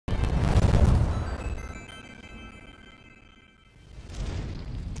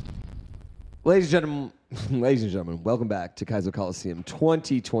Ladies and gentlemen, welcome back to Kaizo Colosseum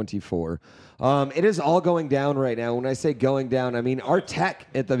 2024. It is all going down right now. When I say going down, I mean our tech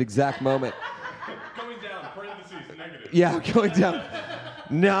at the exact moment. Going down, parentheses, negative. Yeah, going down.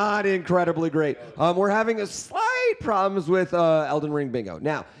 Not incredibly great. We're having a slight problems with Elden Ring Bingo.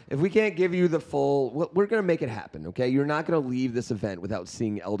 Now, if we can't give you the full, we're going to make it happen, okay? You're not going to leave this event without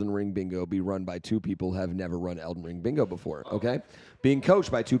seeing Elden Ring Bingo be run by two people who have never run Elden Ring Bingo before, okay? Being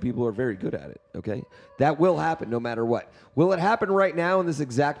coached by two people who are very good at it, okay? That will happen no matter what. Will it happen right now in this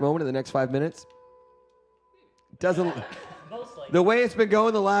exact moment in the next 5 minutes? Doesn't. The way it's been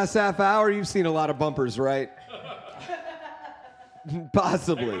going the last half hour, you've seen a lot of bumpers, right?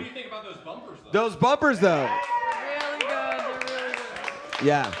 Possibly. Hey, what do you think about those bumpers, though? Those bumpers, though. Really good. They're really good.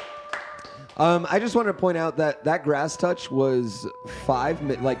 Yeah. I just wanted to point out that that grass touch was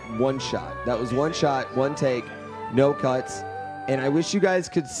one shot. That was one shot, one take, no cuts. And I wish you guys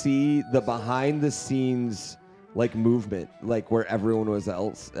could see the behind the scenes movement, where everyone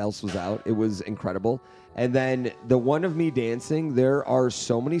else was out. It was incredible. And then the one of me dancing, there are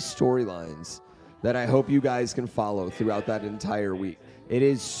so many storylines that I hope you guys can follow throughout that entire week. It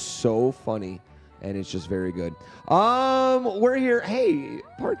is so funny, and it's just very good. We're here. Hey,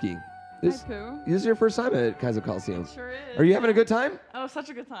 Parky. This is your first time at Kaizo Colosseum. It sure is. Are you having a good time? Oh, such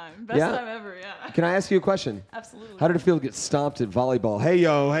a good time. Best time ever, yeah. Can I ask you a question? Absolutely. How did it feel to get stomped at volleyball? Hey,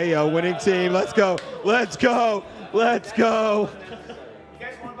 yo, winning team. Let's go. Let's go. Let's go. You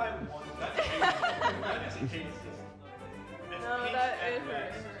guys won by one.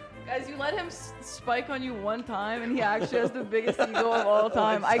 Guys, you let him spike on you one time, and he actually has the biggest ego of all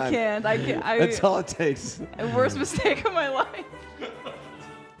time. I can't. That's all it takes. Worst mistake of my life.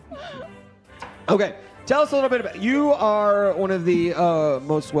 Okay, tell us a little bit about you. Are one of the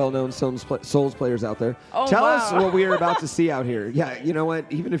most well-known Souls players out there. Oh, tell wow. us what we are about to see out here. Yeah, you know what?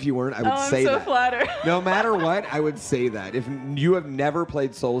 Even if you weren't, I would say that. I'm so flattered. No matter what, I would say that. If you have never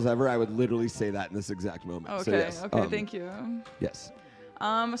played Souls ever, I would literally say that in this exact moment. Okay, so yes. okay, thank you. Yes.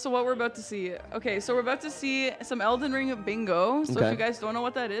 So what we're about to see. Okay, so we're about to see some Elden Ring Bingo. So if you guys don't know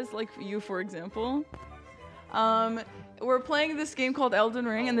what that is, like you, for example. We're playing this game called Elden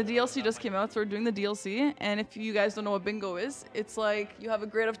Ring, and the DLC just came out, so we're doing the DLC. And if you guys don't know what bingo is, it's like you have a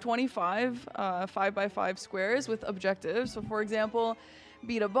grid of 25 5x5 squares with objectives. So for example,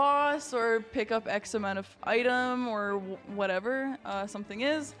 beat a boss or pick up X amount of item or whatever something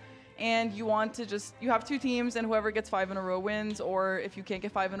is. And you want to you have two teams, and whoever gets 5 in a row wins, or if you can't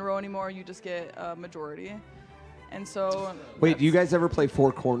get 5 in a row anymore, you just get a majority. And so... Wait, do you guys ever play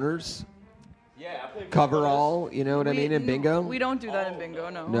Four Corners? Yeah, I played Cover all, you know what I mean, in bingo? We don't do that in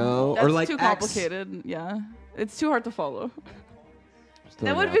bingo, no. No? That's Or like too X. complicated, yeah. It's too hard to follow. Still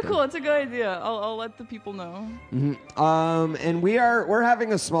That would be out there. cool, it's a good idea. I'll let the people know. And we're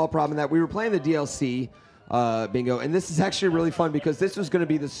having a small problem in that we were playing the DLC bingo, and this is actually really fun because this was going to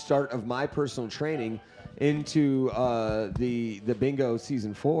be the start of my personal training into the bingo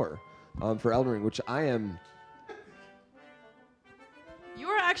season 4 for Elden Ring, which I am. You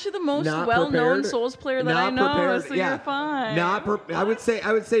are actually the most Not well-known prepared. Souls player that I Not know, prepared, so yeah. you're fine. I would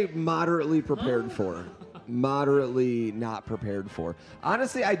say moderately prepared for. Moderately not prepared for.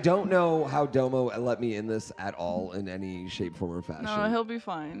 Honestly, I don't know how Domo let me in this at all in any shape, form, or fashion. No, he'll be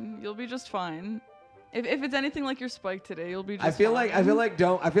fine. You'll be just fine. If it's anything like your spike today, you'll be just I feel fine.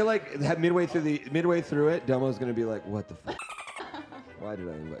 like midway through it, Domo's gonna be like, "What the fuck? Why did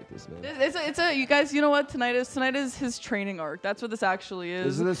I invite this man?" You guys, you know what tonight is his training arc. That's what this actually is.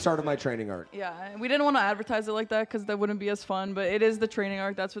 This is the start of my training arc. Yeah, we didn't want to advertise it like that because that wouldn't be as fun, but it is the training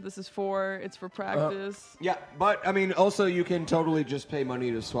arc. That's what this is for. It's for practice. Yeah, but I mean, also you can totally just pay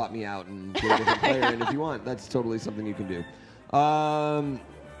money to swap me out and get a different player in if you want. That's totally something you can do.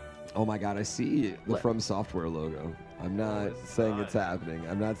 Oh my God, I see the From Software logo. I'm not saying it's happening.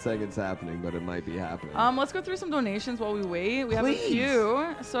 I'm not saying it's happening, but it might be happening. Let's go through some donations while we wait. We have a Please.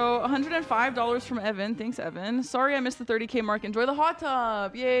 few. So $105 from Evan. Thanks, Evan. Sorry I missed the 30K mark. Enjoy the hot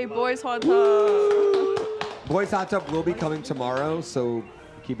tub. Yay, boys hot tub. Boys Hot Tub will be coming tomorrow, so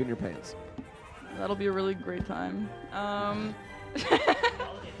keep in your pants. That'll be a really great time.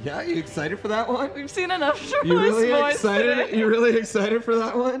 Yeah, you excited for that one? We've seen enough You Joyce really boys excited? today. You really excited for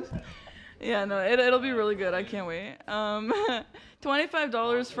that one? Yeah, no, it'll be really good. I can't wait.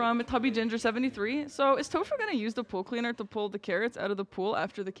 $25 from Tubby Ginger 73. So is Topher gonna use the pool cleaner to pull the carrots out of the pool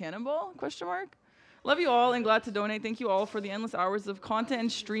after the cannonball? Question mark. Love you all and glad to donate. Thank you all for the endless hours of content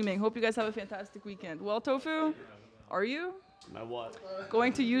and streaming. Hope you guys have a fantastic weekend. Well, Tofu, are you? My what?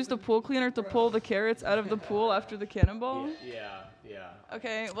 Going to use the pool cleaner to pull the carrots out of the pool after the cannonball? Yeah.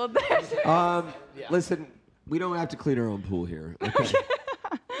 Okay, well there's... Listen, we don't have to clean our own pool here. Okay.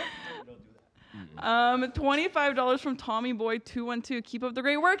 $25 from Tommy Boy 212. Keep up the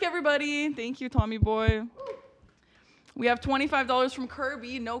great work, everybody. Thank you, Tommy Boy. We have $25 from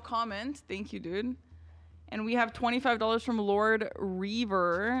Kirby. No comment. Thank you, dude. And we have $25 from Lord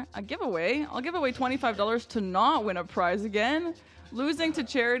Reaver. A giveaway. I'll give away $25 to not win a prize again. Losing to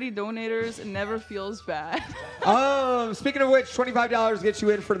charity donators never feels bad. Speaking of which, $25 gets you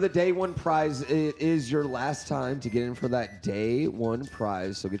in for the day one prize. It is your last time to get in for that day one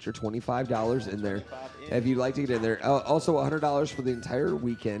prize. So get your $25 in there if you'd like to get in there. Also, $100 for the entire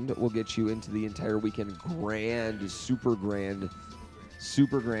weekend will get you into the entire weekend super grand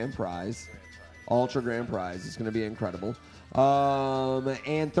prize. Ultra grand prize. It's going to be incredible.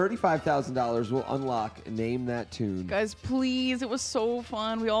 And $35,000 will unlock Name That Tune. Guys, please. It was so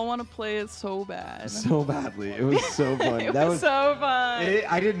fun. We all want to play it so bad. So badly. It was so fun. It was so fun.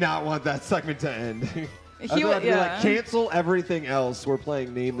 I did not want that segment to end. I was about to be like, cancel everything else. We're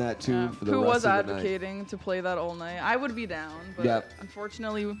playing Name That Tune for the Who rest was of the advocating to play that all night? I would be down, but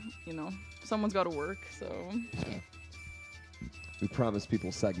unfortunately, you know, someone's got to work, so. We promised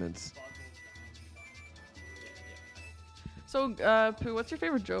people segments. So, Pooh, what's your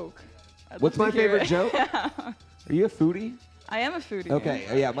favorite joke? What's my favorite joke? Are you a foodie? I am a foodie.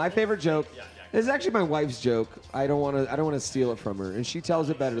 Okay, yeah, my favorite joke is actually my wife's joke. I don't want to steal it from her, and she tells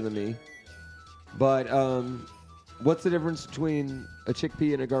it better than me. But what's the difference between a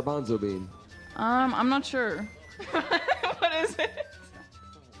chickpea and a garbanzo bean? I'm not sure. What is it?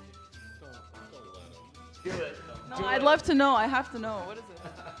 Do it. No, I'd love to know. I have to know. What is it?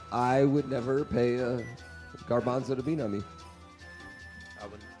 I would never pay a garbanzo to bean on me.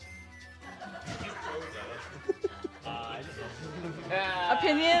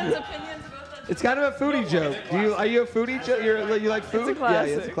 Opinions about that. It's kind of a foodie joke. Are you a foodie? You like food? It's a classic.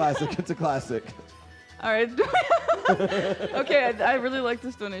 Yeah, it's a classic. It's a classic. All right. Okay, I really like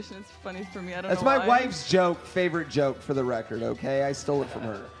this donation. It's funny for me. I don't know. That's my wife's favorite joke for the record. Okay, I stole it from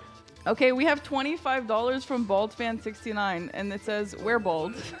her. Okay, we have $25 from BaldFan69, and it says, "We're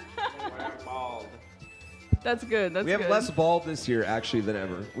bald." We're bald. That's good. That's We have good. less bald this year actually than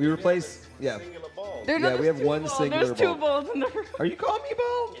ever. We replaced. Yeah. There's we have two one bald. singular There's two bald. balds in the room. Are you calling me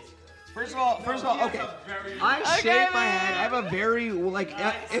bald? First of all, okay. I shave my head. I have a very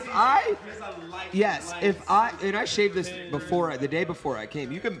if I shaved this the day before I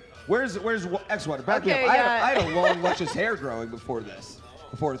came. You can. Where's X1? Back me up. Okay, I had a long, luscious hair growing before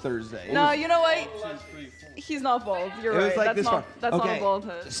Thursday. No, you know what? He's not bald. You're It was right. like That's this not. far. That's Okay, not a bald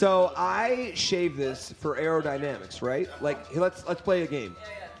head. So I shave this for aerodynamics, right? Like let's play a game.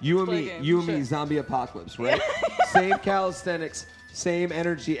 You and me, zombie apocalypse, right? Same calisthenics, same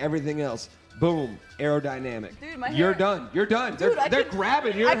energy, everything else. Boom, aerodynamic. Dude, my You're hair- done. You're done. Dude, they're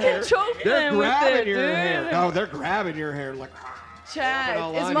grabbing your hair. I can choke They're them with grabbing it, your dude. hair. No, they're grabbing your hair like. Chad,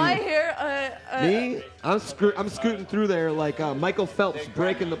 all is on my you. hair Me? I'm scooting through there like Michael Phelps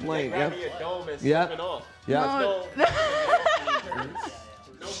breaking the plane. Yep. Yep. Yeah. No.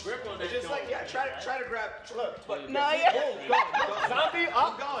 No grip on it. Just like try to grab. Look. No, yeah. Zombie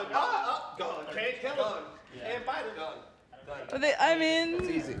up. Gone. Gone. Can't kill him. And fight him. I mean, It's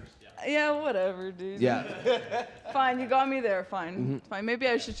easy. yeah, whatever, dude. Yeah. Fine, you got me there. Fine. Mm-hmm. Fine. Maybe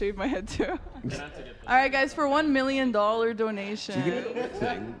I should shave my head too. All right, guys, for $1 million donation. You can do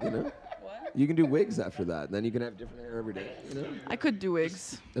anything, you know. What? You can do wigs after that, and then you can have different hair every day. You know. I could do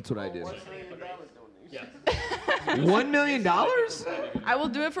wigs. That's what I do. $1 million? I will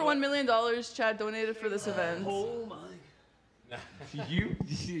do it for $1 million. Chad donated for this event. Oh my.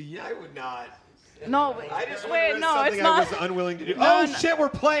 I would not. No, wait, no, it's not. I was unwilling to do. No, Oh no. shit, we're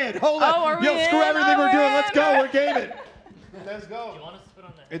playing. Hold Oh, on. are we Yo, screw in? everything Oh, we're doing. we're Let's in, go. we're We're gaming. Let's go.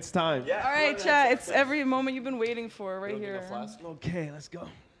 It's time. All right, Chad. It's every moment you've been waiting for right here. Okay, let's go.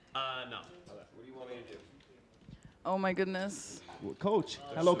 No. What do you want me to do? Oh my goodness. Coach.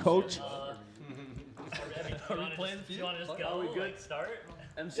 Hello, coach. Are we playing? Do you want to just go? Are we good? Start?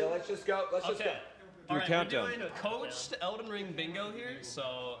 Yeah, let's just go. Let's just go. All right, countdown. we're doing a coached Elden Ring bingo here.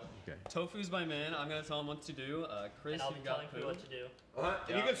 So, Tofu's my man. I'm gonna tell him what to do. Chris, And I'll you be got telling you what to do.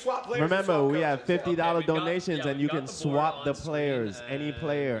 And you can swap players. Remember, we have $50 we got- donations, yeah, and we you got can the board swap on the screen, players, any and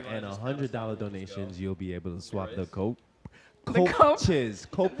player, you wanna and just $100 go. donations. You'll be able to swap the coach? coaches,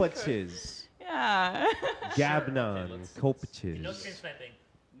 coaches, Yeah. Gabnon, No coaches. screen sniping.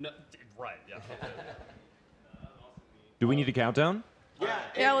 No, right, yeah. Do we need a countdown?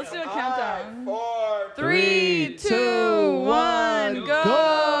 Yeah, let's do a countdown. 4, 3, 2, 1,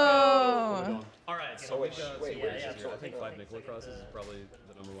 go! All right, so we've got. yeah, I think 5 Nicola crosses is probably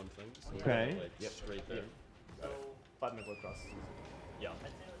the number one thing. So we're Okay. gonna, like, straight there. 5 Nicola crosses. Yeah.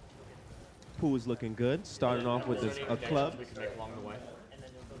 Who's looking good? Starting off with a club. We can make along the way. And then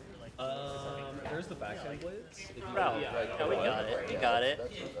you'll go through like There's the backhand blades. Bro, no, we got it. We got it.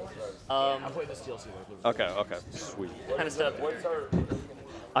 Okay, okay, sweet. Kind of stuff.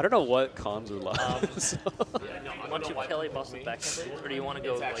 I don't know what cons are left. So. Want to kill a boss with backhand blades, or do you want to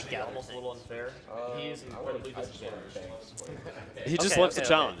go like Gavin? Almost a little unfair. He's incredibly disadvantaged. He just Okay, loves okay, the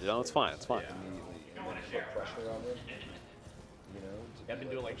challenge, you know, it's fine, it's fine. I've been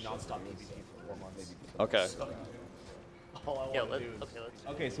doing like non-stop PvP for 4 months. Okay. Yeah, let's.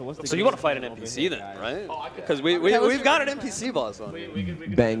 Okay, so what's the So you want to fight an NPC then, right? Because we've got an NPC boss on.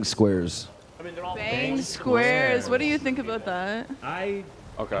 Bang squares. I mean, they're all Bang squares. What do you think about that?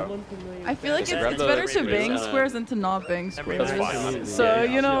 Okay. I feel like grab it's the better to squares bang and squares than to not bang squares. That's fine. So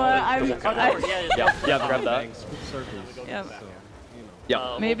you know what? Yeah, grab that. Yeah.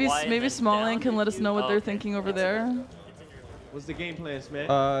 Yeah. Maybe Smalling can let us know what they're thinking over there. What's the game plan,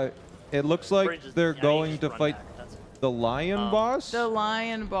 man? It looks like they're going to fight the lion boss. The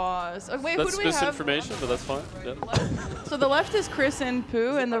lion boss. Oh, wait, who That's do we have? misinformation, but that's fine. Yeah. So the left is Chris and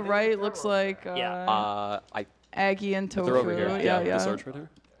Pooh, and the right looks like Aggie and Tofu. They're over here. Yeah, The sword's right here.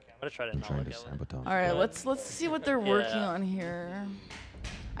 I'm gonna try to not look at it. All right, let's see what they're working on here.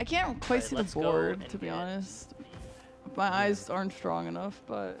 I can't quite see the board, to be honest. My eyes aren't strong enough,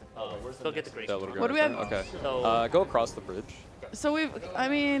 but. Go get the great. What do we have? Okay. So, Go across the bridge. So I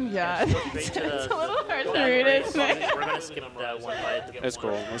mean, yeah, it's a little hard to read it. We're gonna skip that one by the It's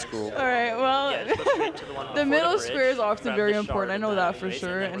cool. That's cool. All right, well, Yeah, just go straight to the one the before middle bridge, square is often grab very the important. I shard know and that the for raise, sure.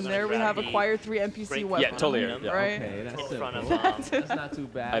 then we're And gonna there we grab have the acquired 3 NPC great- weapons. Yeah, totally. Yeah. Right? Okay, that's in simple. front of That's not too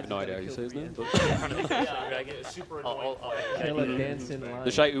bad. I have no idea how you say his name. But in front of the dragon. Kill a dancing lion.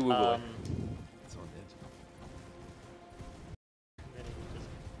 the shy uwu boy.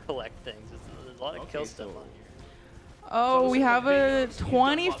 Collect things. There's a lot of kill stuff on here. Oh, we have a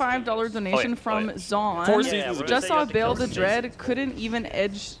 $25 donation Oh, from yeah. Zon. 4 seasons ago. Just saw Bail the Dread. Couldn't even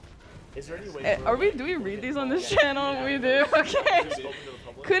edge. Do we read these on this channel? We do. Okay.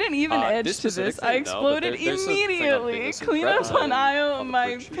 Couldn't even edge this to this. specific I thing, no, but exploded there's a thing on immediately. this Clean up thread an aisle on of the my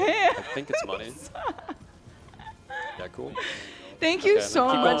bridge. pants. I think it's money. Yeah, cool. Thank you Okay,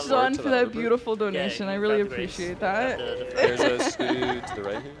 so keep much, going Zon, to for that that river. beautiful donation. I really appreciate that. There's a scooter to the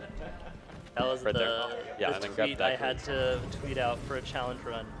right here. That was Right the, there. Yeah, the and then grab tweet that I had to tweet out for a challenge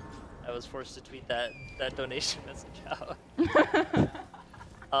run. I was forced to tweet that donation message out.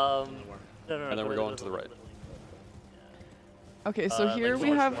 No, And then we're going to the right. Okay, so here we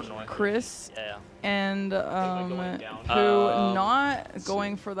have Chris Yeah. and who not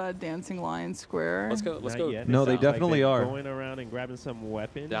going for that dancing lion square. Let's go. Let's Not go yet. No, It they sounds like definitely they're are. Going around and grabbing some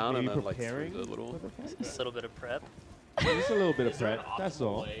weapon. down and maybe then like preparing. through the little. Just a little bit of prep. Just a little bit of prep. That's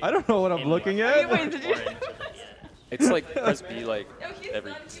all. I don't know what I'm looking at. Wait, did you? It's like press B like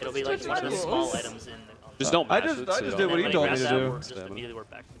every. It'll be like one of the small items in the. Just don't. I mash just- it, I so just you did don't- what he like, told me grab to that, do. Just immediately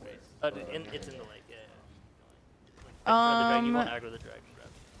work back to the base. It's in the lake. Yeah. For the drag, you want to aggro the dragon.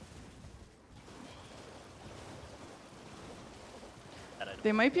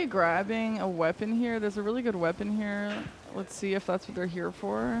 They might be grabbing a weapon here. There's a really good weapon here. Let's see if that's what they're here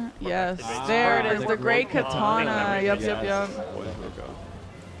for. Yes, there it is. The great katana. Yep.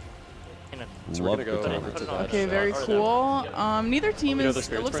 So we're gonna go Put it- over put to it on that. Okay, very cool. Neither team You know is. the It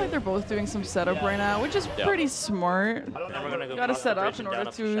spirits looks right like they're both doing some setup right now, which is Yeah. pretty smart. And we're gonna go Gotta across set the up bridge in and order down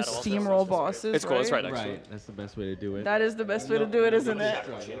up to the shadow also. steamroll bosses. It's cool. It's right next to Right. it. That's the best way to do it. That is the best way to do it, isn't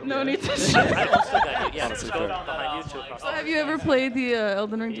it? No need to. I also got you. Yeah, Honestly, just go fair. behind you to across the Have you ever played the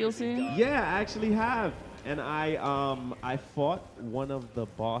Elden Ring DLC? Yeah, I actually have. And I fought one of the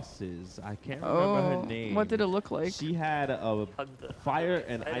bosses. I can't remember her name. What did it look like? She had a fire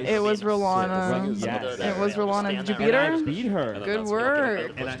and ice. It was Rolana. Yes. It was Rolana. Did you beat And I her? beat her. Good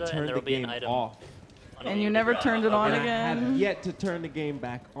work. And I turned the game off. And you never turned it on And I have again? yet to turn the game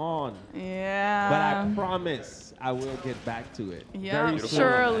back on. Yeah. But I promise I will get back to it. Yeah, Very soon.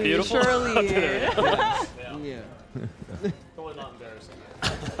 surely, Beautiful. surely. Yeah. Totally not embarrassing.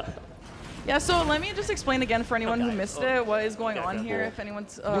 Yeah, so let me just explain again for anyone who missed it what is going on here, if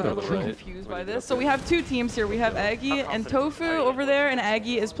anyone's a little bit right. confused by this. So we have 2 teams here. We have Aggie and Tofu over there, and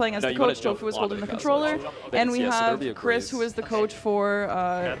Aggie is playing as No, the you wanna coach. jump Tofu is onto holding the the castle. controller. And we Yeah, so there'll be a have Chris, who grace. is the coach for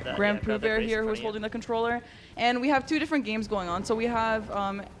Grab that, grab that GrandPooBear grace here, in who front is of holding the controller. And we have 2 different games going on. So we have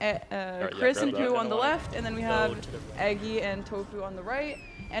Chris grab and that. Pooh on the left, and then we have Aggie and Tofu on the right.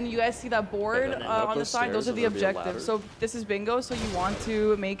 And you guys see that board And then up on the those side? Those stairs, are and the there'll be a objectives. ladder. So this is bingo. So you want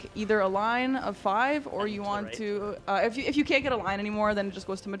to make either a line of 5, or you want to. If you can't get a line anymore, then it just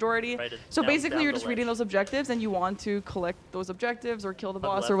goes to majority. Right, So down- basically, down you're the just reading ledge. those objectives, and you want to collect those objectives or kill the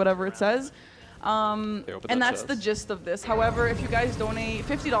boss left or whatever it around. says. They open And that that's the chest. gist of this. However, if you guys donate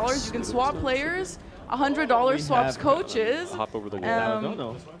 $50, you can swap players. $100 swaps coaches. Hop over the wall. don't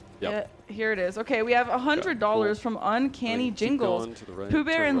know. Yeah, here it is. Okay, we have $100 from Uncanny Jingles. going to the right, Pooh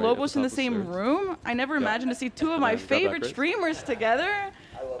Bear turn and right at Lobos the in the top of the same stairs. room. I never imagined to see two of my then grab that favorite crate. streamers together.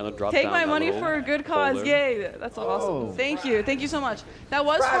 And then drop Take down my that money little for a good hole cause. there. Yay, that's awesome. Oh. Thank you so much. That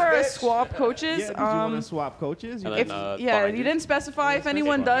was for swap coaches. Yeah, did you want to swap coaches? And If, then, yeah, behind you didn't specify. If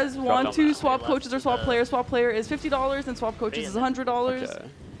anyone does want to swap coaches or swap player is $50 and swap coaches is $100. Okay.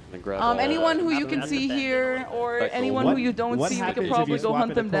 Then grab all Anyone that. who you can see here or Back anyone over. who you don't what see, we happens could if probably you go swap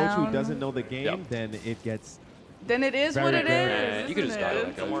hunt in a them coach down. who doesn't know the game? Yep. Then it gets. Then it is what it is. You can just die isn't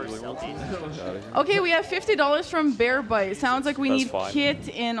like it? that. Really well. Get out of here. Okay, we have $50 from Bear Bite. Sounds like we That's need fine. Kit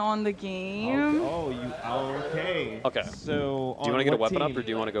in on the game. Okay. Okay. So Do you want to get a what weapon team? up, or do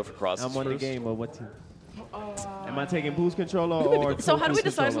you want to go for crosses I'm on the first? game. Or what team? Am I taking Boo's controller or? So how do we Tofu's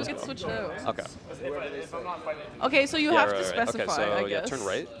decide who controller? gets switched out? Okay. Okay, so you Yeah, have to right. specify, Okay, so I yeah, guess. turn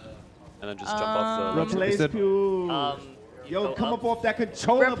right, and then just jump off the. Replace said- Pew. Yo, go come up. up off that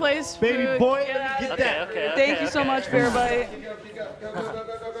controller, Replace baby Pew, boy. get Let me out. get Okay, that. okay. Thank you so much, Bear Bite.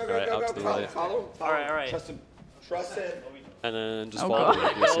 All right, out to the right, All right. Trust him. and then just Oh, follow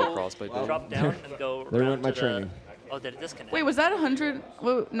God. the UC across by doing. Drop down and go. There around went my to training. Oh, did it disconnect? Wait, was that 100?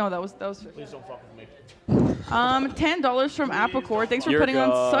 Whoa, no, that was 50. Please don't fuck with me. $10 from Apple Thanks for You're putting on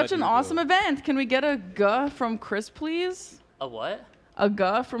good, such an you're awesome good. event. Can we get a guh from Chris, please? A what? A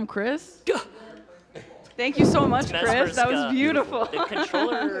guh from Chris? Thank you so much, Mesmer's Chris. That was guh. beautiful. The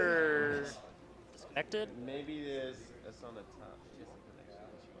controller disconnected? Maybe it's on the top.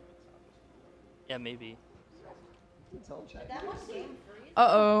 Yeah, maybe.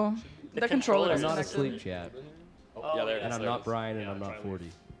 Uh-oh. The The controller controller is is I'm not disconnected. asleep yet, Yeah, there it is. and I'm there it not is. Brian, and I'm not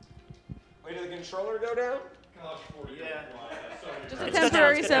 40. Wait, did the controller go down? Just a It's good now,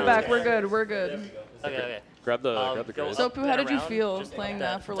 temporary it's good now. setback. We're good. We're good. Okay. Grab the Go grade. So, up Pooh, and how did you around, feel just playing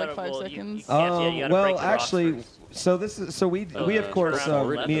like that for like 5 Well, seconds? you gotta break Well, the rocks actually, first. we of course, turn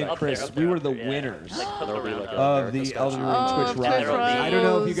around, me left, and up there, Chris, up we there, were up the there, yeah. winners Like, put There'll be around like that. a- of the America's Elden Ring Oh, Twitch Twitch Rivals. I don't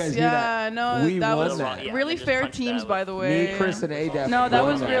know if you guys knew yeah, that. no, We that won was that. Yeah, really just fair punch teams, that by with- the way. Me, Chris, and Adaf. No, that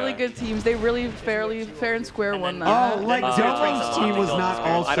won was really good teams. They really fair and square And won then- that. Oh, like Uh, Domo's team was not I don't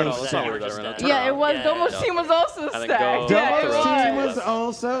know. also Let's not stacked. worry about it right now. Yeah, it was. Yeah. Domo's team was also then stacked. go Yeah, it Domo's to the team was. was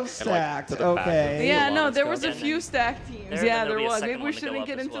also stacked. to the back. Okay. Yeah, Go no, on, there let's was go. a few stacked teams. There, Yeah, then there there'll be a was. second Maybe we one to go shouldn't up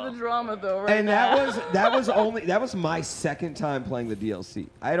get as into well. the drama though, right And now. that was my second time playing the DLC.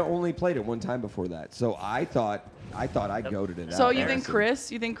 I had only played it one time before that, so I thought I goated it out. So you think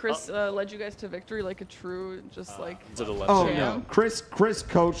honestly. Chris led you guys to victory like a true, just like. To the left. Oh side. no, Chris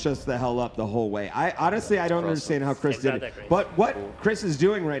coached us the hell up the whole way. I honestly don't understand how Chris did it. Exactly. But what Chris is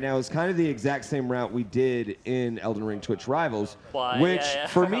doing right now is kind of the exact same route we did in Elden Ring Twitch Rivals, Why? which Yeah.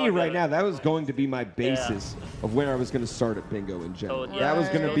 for me Oh, right yeah. now that was going to be my basis of where I was going to start at bingo in general. So, That was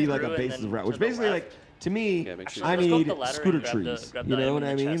going to Right. be go like a through and basis then route, which to the basically left. like to me Yeah, make sure I Let's go up need the ladder scooter and grab the- trees. grab You the know item what in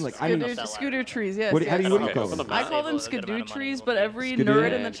I the mean? chest. Like I need. Scooter, scooter trees, yes. What do- how do yes. you- what do you Okay, call open them? the I back. call them Save a good amount skidoo of money, trees, we'll but get every Skidoo? nerd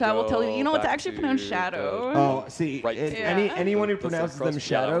in the And chat will tell you, you know what, go to actually back pronounce to shadow. Oh, see, Right. Yeah. anyone who Let's say pronounces cross them the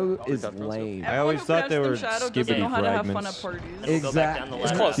shadow. shadow Always is got pronounce it. lame. I always Everyone who thought they pronounces were them shadow doesn't know skibbity how to have fun at fragments. parties. Then we'll go back down the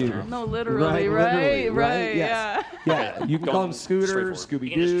Exactly. ladder. It's close. No, literally, literally, right, yes. yeah. Yeah, you can call them Scooter, straightforward. Scooby You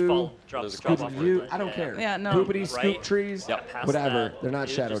can just Doo, fall, drop There's a drop couple off of the Scooby-Doo. ledge. I don't care. Yeah, no. Poopity Right. scoop trees, Yep. Past whatever. that, They're not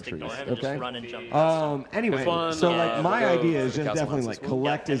you shadow just ignore trees. him and just Okay. run and jump. Anyway, fun. so Yeah, like my we'll go idea is to just Castle definitely Mountains. like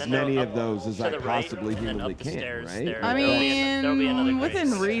collect Yep, as and then many they're of those as to I the right, possibly and then humanly up the can, stairs right? there. I There'll be another mean, grade.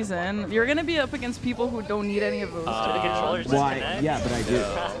 within reason. You're gonna be up against people who don't need any of those. The to controllers Why? disconnect. Yeah, but I do.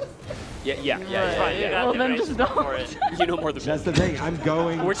 Yeah. Right. You got Well, the then grades just for don't. it. You know more than That's me. the thing. I'm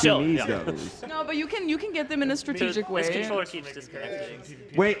going We're to chill, need yeah. those. No, but you can get them in a strategic This way. controller keeps disconnecting.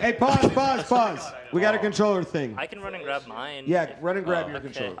 Wait, hey, pause. We got a controller thing. I can run and grab mine. Yeah, run and grab Oh, your okay.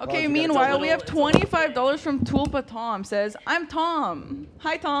 controller. Pause, Okay, you gotta meanwhile, tell we me. have $25 from Tulpa Tom. Says, I'm Tom.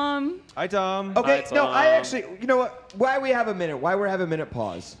 Hi, Tom. Hi, Tom. Okay, Alright, no, I Tom. actually, you know what? Why we're having a minute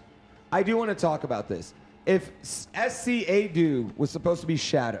pause. I do want to talk about this. If SCADO was supposed to be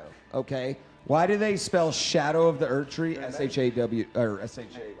shadow, okay, why do they spell shadow of the Erd Tree SHAW or SHA?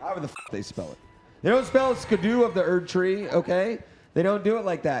 However the f they spell it. They don't spell skidoo of the Erd Tree, okay? They don't do it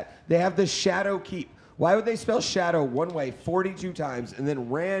like that. They have the shadow keep. Why would they spell shadow one way 42 times and then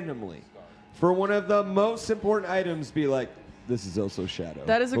randomly for one of the most important items be like, this is also shadow?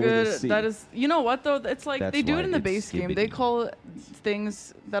 That is a but with good. C? That is. You know what though? It's like That's they do why it in the it's base game. They skibbity. call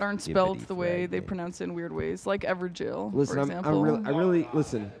things that aren't spelled Skibbity the way they fragment. pronounce it in weird ways, like Everjill, Listen, for I example. really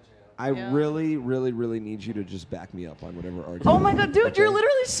listen. I Yeah. really need you to just back me up on whatever argument. Oh my God, dude, Okay? you're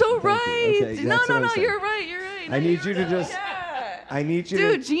literally so Thank you. right. Okay, No, that's no, what I'm no, saying. you're right. You're right. No, I need you're you to right. just- Yeah. I need you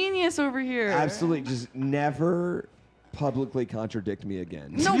Dude, to genius over here. absolutely just never publicly contradict me again.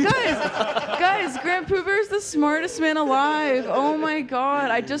 No, guys, GrandPooBear is the smartest man alive. Oh my god,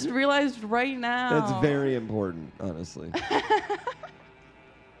 I just realized right now. That's very important, honestly.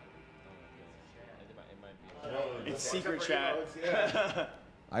 It's secret chat.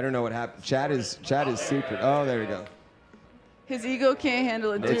 I don't know what happened. Chat is secret. Oh, there we go. His ego can't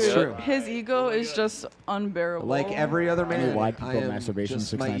handle it, dude. It's true. His ego is just unbearable. Like every other man, Why people I am masturbation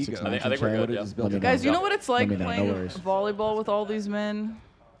just my ego. 6969 I think we're good, yeah. Is built Guys, up. you know what it's like Let me know, no playing worries. volleyball with all these men?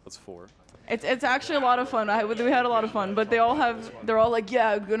 That's 4. It's actually a lot of fun. We had a lot of fun, but they're all like, yeah,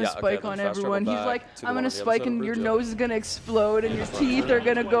 I'm gonna Yeah, okay, spike then on fast everyone. travel He's back like, to the I'm one gonna on the other spike side of and the your bridge, nose is gonna explode and your teeth are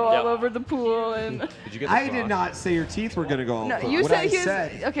gonna go all over the pool. And Did you get the I did box? not say your teeth were gonna go all no, over. you What said I he's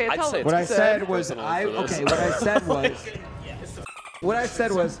said. okay. I'd Tell say him What I you said was personal I for this. okay. What I said was. What I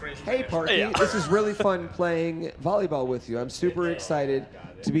said was, hey, Parky, Yeah. this is really fun playing volleyball with you. I'm super excited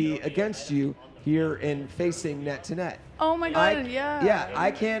to be against you here in facing net to net. Oh my god, yeah. Yeah, I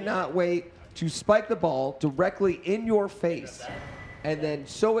cannot wait to spike the ball directly in your face. And then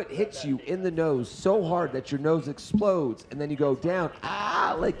so it hits you in the nose so hard that your nose explodes. And then you go down,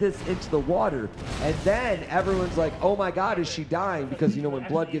 like this into the water. And then everyone's like, oh my God, is she dying? Because, you know, when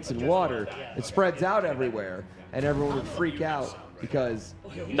blood gets in water, it spreads out everywhere. And everyone would freak out because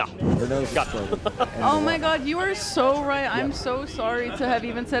their nose exploded. Oh my god, you are so right. I'm so sorry to have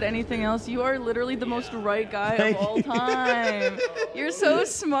even said anything else. You are literally the most right guy of all time. You're so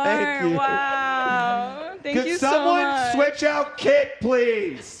smart. Thank you. Wow. Thank you Could so someone much. switch out Kit,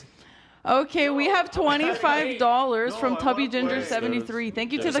 please? Okay, we have $25 from Tubby Ginger 73.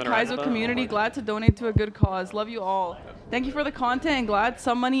 Thank you to the Kaizo community. Glad to donate to a good cause. Love you all. Thank you for the content and glad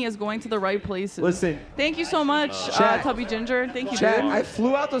some money is going to the right places. Listen. Thank you so much, Chat. Tubby Ginger. Thank you, Chad, dude. I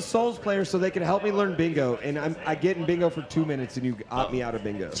flew out the Souls players so they could help me learn bingo, and I get in bingo for 2 minutes, and you opt me out of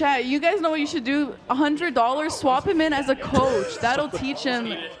bingo. Chat, you guys know what you should do? $100, swap him in as a coach. That'll teach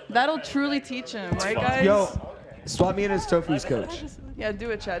him. That'll truly teach him, right, guys? Yo, swap me in as Tofu's coach. Yeah,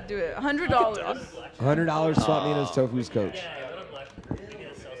 do it, Chad. Do it. $100. $100, swap me in as Tofu's coach.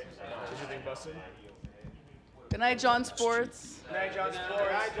 Good night, John Sports. Good night, John Sports.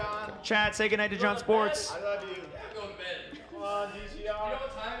 Good night, John. Chat, say good night to John Sports. I love you. Go to bed. Come on, DCR. You know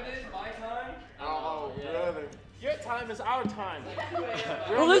what time it is? My time? Oh, brother. Your time is our time.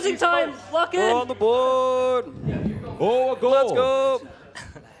 We're losing time. Lock We're in. on the board. Oh, a goal. Let's go.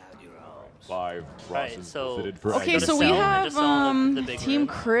 5 Right, crosses so- fitted for Okay, Go to so we sell and have just sell the big Team room.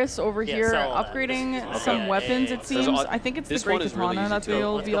 Chris over Yeah, here sell that. upgrading Okay. some Yeah, weapons, yeah, it yeah. seems. There's I think it's the this Great one is really Katana that easy to-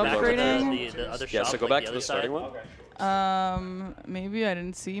 they'll let's be go back to upgrading. The other Yeah, shop, so go like back the to other the starting side. one. Maybe I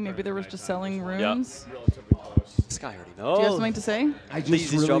didn't see. Maybe they were just selling rooms. This guy already Do you have knows. something to say? I just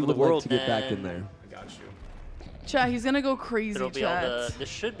easiest really job in the would like world. to get back in there. Chat, he's gonna go crazy, It'll be all chat. the. This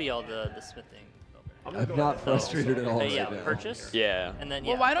should be all the smithing. I'm not frustrated at all Yeah, right now. purchase. Yeah. And then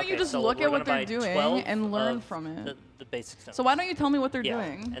Well, yeah. why don't you okay, just so look we're at what gonna they're buy doing 12 and learn of from it? The basic stuff. So why don't you tell me what they're yeah.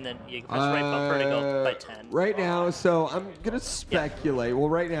 doing? And then you can press right bumper to go by 10. Right now, so I'm gonna speculate. Well,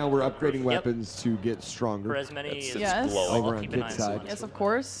 right now we're upgrading weapons to get stronger. For as many as Yes. I'll Over on keep an eye Kit's on side. this Yes, one. of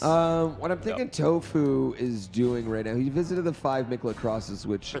course. What I'm thinking Tofu is doing right now, he visited the 5 Mikla crosses,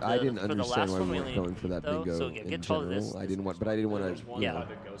 which For I the- didn't for the understand last why one, we we weren't only going for that though, bingo so in get 12 of general. this. I didn't want, but I didn't want to, Yeah.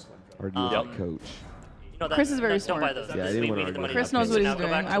 argue with Yep. the coach. You know, Chris is very don't buy smart. those. Yeah, I This- didn't we wanna need the argue money with Chris that. knows what So he's now go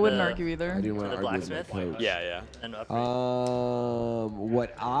doing. back to I wouldn't the- argue either. I didn't want the to argue with my blacksmith. coach. Yeah, yeah. And upgrade.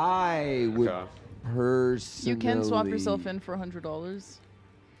 What I would Okay. personally... You can swap yourself in for $100.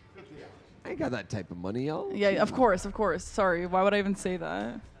 I ain't got that type of money, y'all. Yeah, of course, of course. Sorry, why would I even say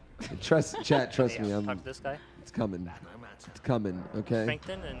that? Trust, chat, trust me, Talk to this guy. it's coming. It's coming, okay?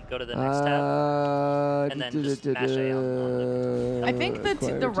 Strengthen and go to the next tab. And then just mash A on I think that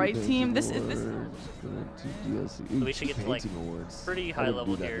the right team. This is we should get to, like, pretty high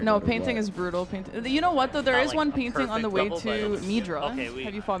level here. no painting is brutal. Painting. You know what though? There Not is like one a painting on the way perfect level, to but- Midra. Okay,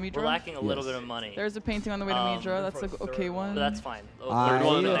 Have you fought Midra? We're lacking a little Yes. bit of money. There's a painting on the way to Midra. That's the okay one. But that's fine. I Third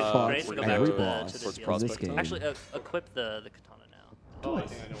one, fought great, go back every to the, boss to the in this DLC. game. Actually, equip the katana now.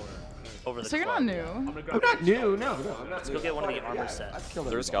 Over the So you're not club. new. I'm not new, no, I'm not Let's go get one of the armor sets.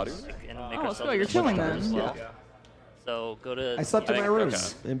 There's Scotty. And make Oh, let's ourselves go. You're a chilling sword then. as well. So go to. I slept in I my think- room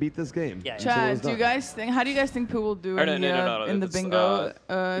okay. and beat this game. Yeah, until it was Chad, do you done. guys think? How do you guys think Pooh will do Or in, no, the, no, no, in the it's, bingo Go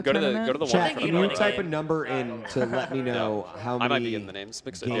to tournament? the one. Chat, think can you you win a type a game. number in to let me know how I many might be getting the names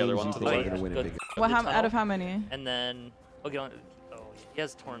mixed up. games The other you ones. think Oh, are yeah. going to win a Go bingo? Well, the out of tunnel, how many? And then okay, oh, he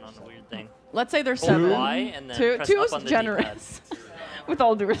has torn on a weird thing. Let's say there's Hold 7. Y and then Two press is up on the generous. With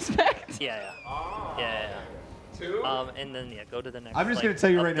all due respect. Yeah. And then go to the next. I'm just like, going to tell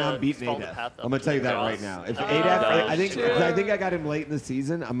you up right now, the- I'm beating follow the ADEF. path up I'm going to tell you that right across. now. If Oh, ADEF, I think shit. I got him late in the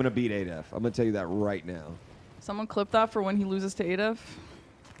season. I'm going to beat ADEF. I'm going to tell you that right now.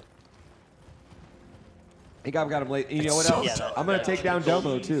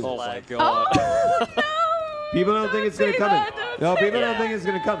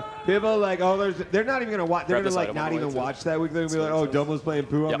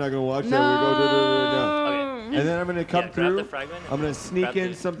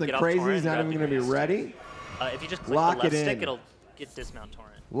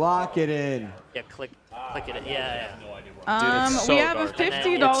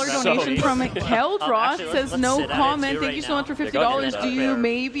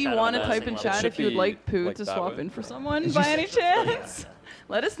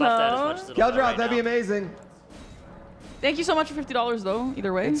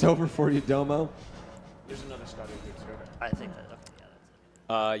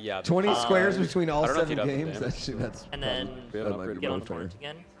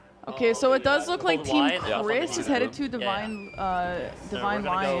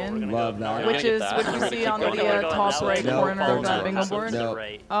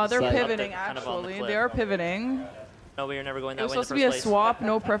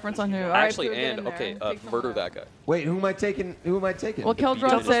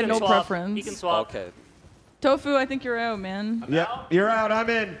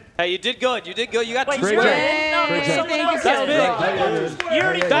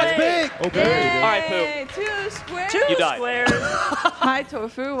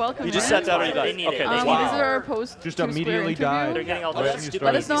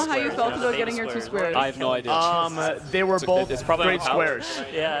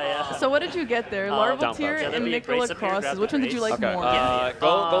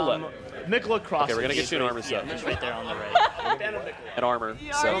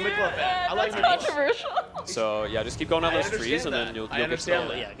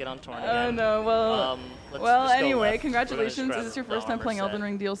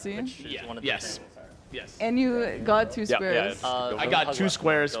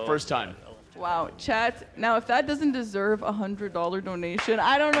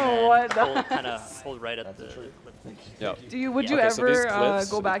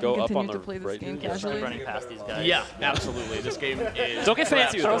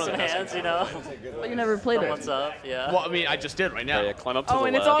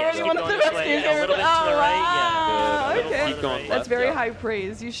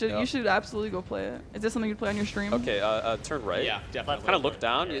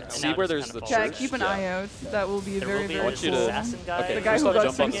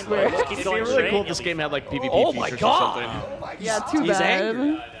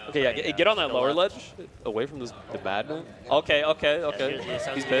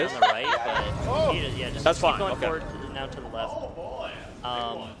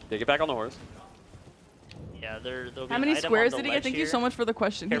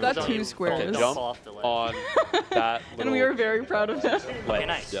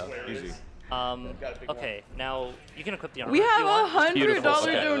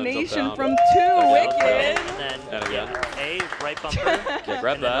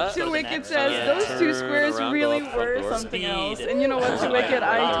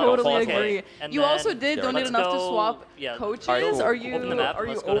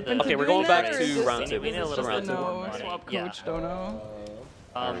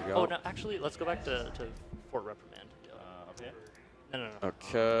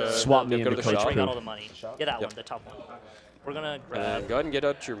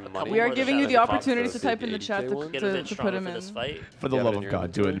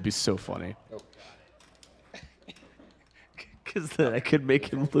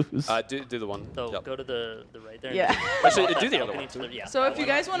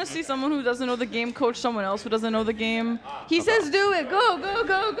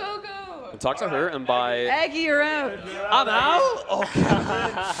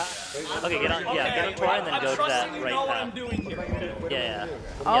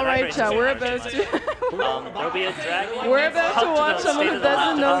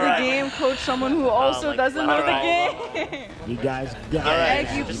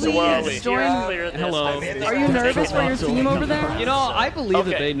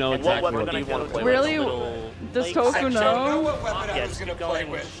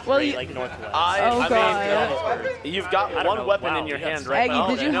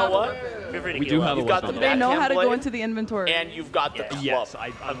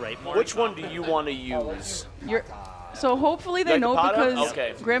 So hopefully they know because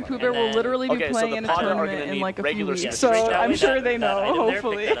GrandPooBear will literally be playing in a tournament in like a few weeks. So I'm sure they know,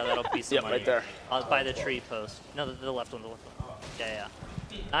 hopefully. That'll be some money. right there. By the tree post. No, the left one, the left one. Yeah.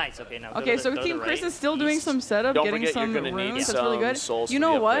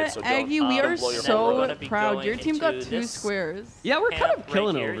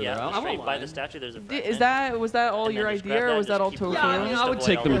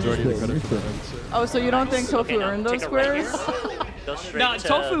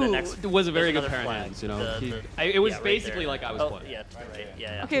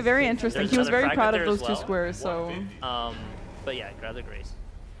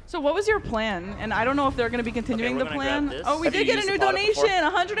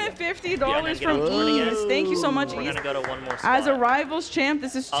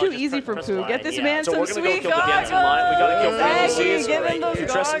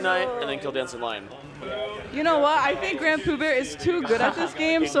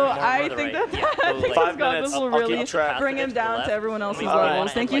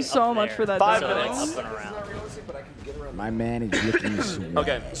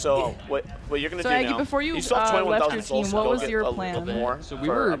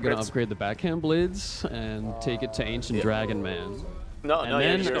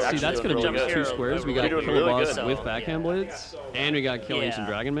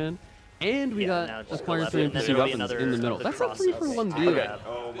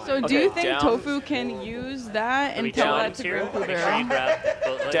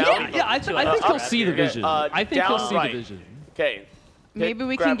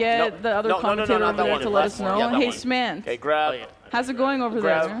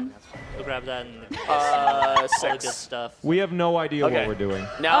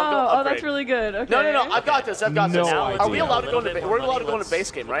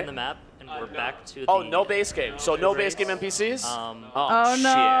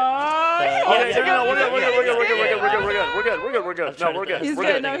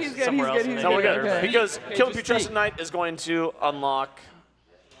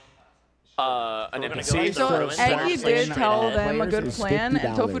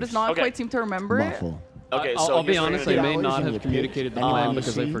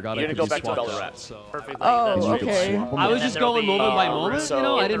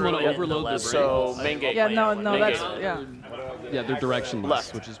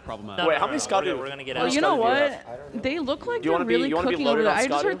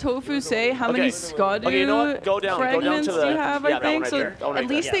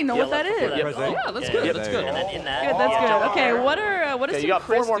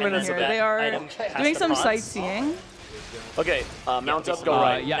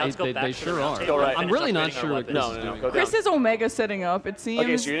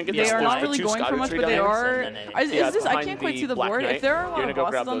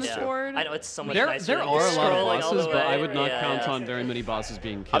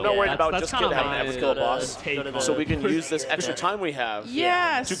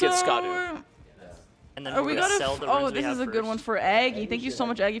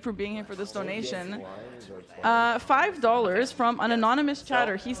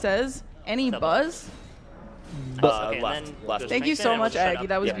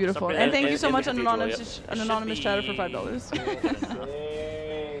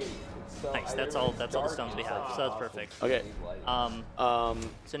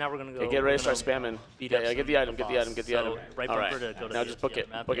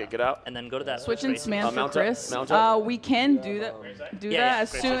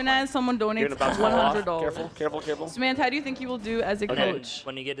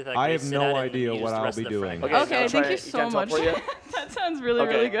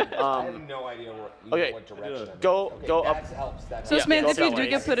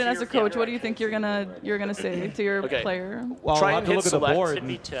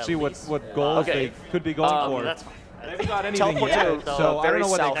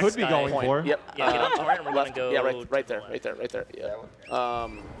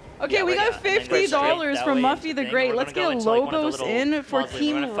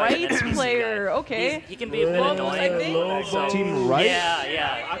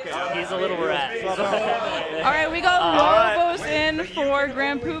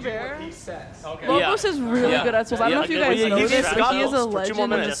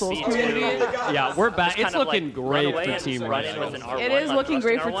 It is looking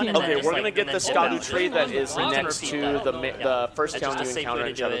great for Team Okay, Red. we're gonna get the Scadu tree that is next to the first town you encounter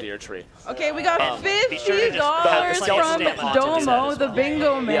in Shadow of the Year tree. Okay, we got $50 skeleton from stand Domo, the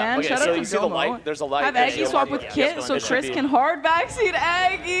bingo man. Yeah, okay, Shout so out you to see the Domo. light? There's a light. Have Aggie swap with Kit so Chris can hard backseat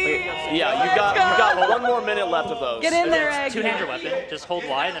Aggie. Yeah, you got 1 more minute left of those. Get in there, Aggie. your weapon. Just hold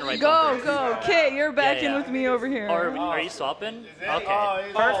Y and then right Go, bumper. go. Okay, you're back in yeah. with me over here. Or are you swapping?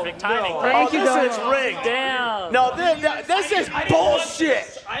 Okay. Perfect timing. Thank you, This is Domo. rigged. Damn. No, this is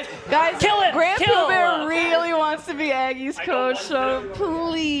bullshit. Guys, Kill him! GrandPooBear really wants to be Aggie's coach, so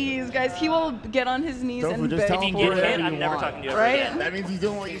please, guys, he will get on his knees and just beg tell If him you for get it. hit, I'm never talking to you ever Right? again. That means he's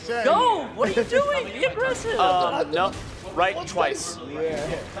doing what you said. Go! What are you doing? Be aggressive. No. Right twice.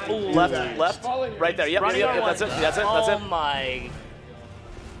 Left. Right there. Yep. Running Yep. on That's it. one. That's it. That's Oh it. my.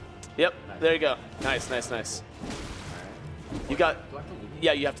 Yep. There you go. Nice. You got.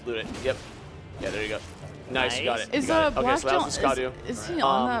 Yeah. You have to loot it. Yep. Yeah. There you go. Nice. You got it. Is You got it. Okay. Black So that was the Scadu. is he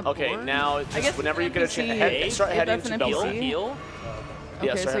on that Okay. board? Now, I just guess whenever you get a chance, NPC, start if heading that's to an Bell. NPC. Heal?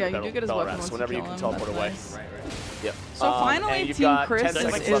 Yeah. Okay, Start so yeah, heading you do to get his Bell weapon Rats once you whenever you kill can him, teleport that's away. nice. Yep. So finally, and you've Team got Chris 10 is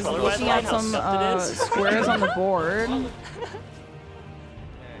seconds left on looking those. at some squares on the board.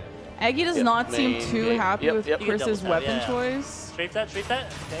 Aggie does not seem too happy with You can Chris's double tap, weapon yeah. choice. Strafe that, strafe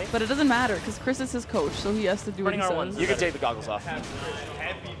that. Okay. But it doesn't matter because Chris is his coach, so he has to do what he Running R1. says. You can take the goggles off.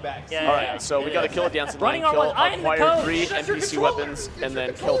 Yeah, All right, so we got to kill a dancing Running line, kill, R1, I am the acquire coach. 3 NPC weapons, and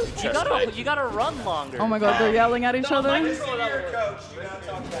then kill 2 chest knights. You gotta run longer. Oh my god, they're yelling at each other.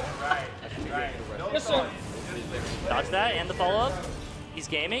 Dodge that and the follow-up. He's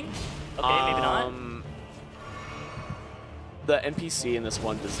gaming. Okay, maybe not. The NPC in this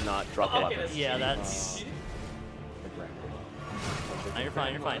one does not drop weapons. Yeah, that's... No, you're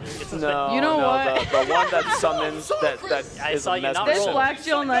fine, you're fine. Just get some No, You know no, what? The one that summons, I is saw a you not mesmer This roll. sim. Black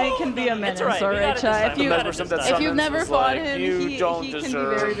Gel Knight can be a menace, alright, we got alright, it chat. this If time. you We got it this time. if you've never is fought like, him, you he don't can be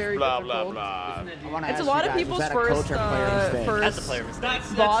deserve very, very blah, difficult. blah, blah. It's a lot of people's first That's a player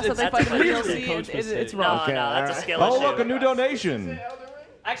mistake. boss that they fight in the That's a DLC. coach It's mistake. rough. No, that's a skill Oh, issue. look, a new donation.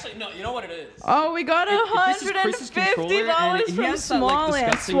 Actually, no. You know what it is? Oh, we got This is Chris's controller, and $150 he from has that, like, Small and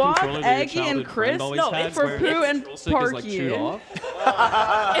disgusting Swap, controller that your Aggie, and childhood Chris friend always had, for where Pooh its and control stick is, like, chewed Parky.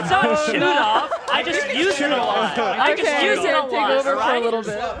 off. It's not chewed off. I just use it a lot. I just Okay, use it a here, lot. take over for a right? little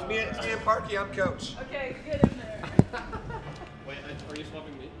bit. Me and Parky, I'm coach. Okay, get in there. Wait, are you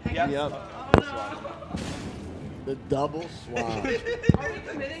swapping me? Yep. The double swap. Are we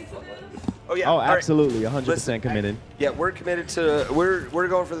committing to this? Oh yeah. Oh, All right. absolutely, 100% Listen, committed. Yeah, we're committed to. We're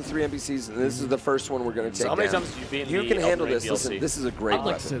going for the 3 NPCs, and this is the first one we're going to take. So how many down. times have you beaten You the can handle Elden this. Ring Listen, DLC? this is a great I'd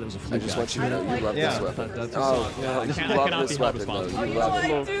like to weapon. say there was a I fluke just guy. want you to know you love Yeah. this weapon. That's Oh, yeah, you I cannot love be this held weapon, though. responsible. You Oh, love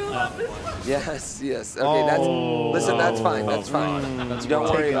it. I do love this one. Yes. Okay, that's. Listen, that's fine. That's fine. Don't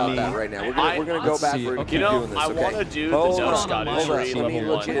worry about that right now. We're gonna go back. We're gonna keep You know, doing this. I Okay. want to do the Hold no on, Scottish hold on. Reed Let me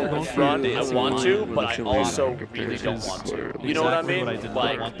level look 1 at in it. front. I want to, but I also Which really don't want to. is You know what I exactly mean? what I did not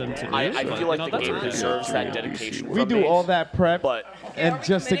Like, want them to do, I but, feel like you know, the that's game okay. deserves that dedication We from do me. all that prep, But and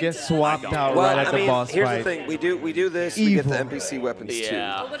just to get swapped out Well, right at I the mean, boss here's fight. the thing. We do this. We get the Evil. NPC weapons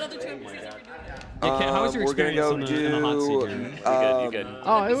yeah. What other two NPCs are we doing? How was your We're gonna experience go in the hot seat? do. You good.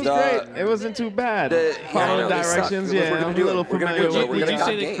 Oh, it was The- great. It wasn't too bad. Yeah, I Following know, they suck. directions, We're yeah, gonna I'm a do it. little We're gonna familiar do it. with We're Would gonna you god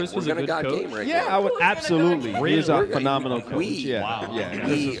say that game. Chris We're was a gonna good god coach? game right Yeah, now. I would absolutely. He's a Really? phenomenal coach. We. Yeah, Wow. yeah. We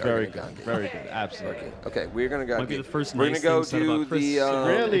This is are very gonna good. god game. Very good. Absolutely. Okay, we're gonna go. Might be the first We're nice gonna go thing said do about Chris. the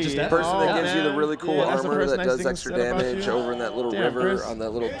Really? person that gives you the really cool Yeah, that's the armor first that nice does thing extra said about damage you. over in that little Damn, river Chris. on that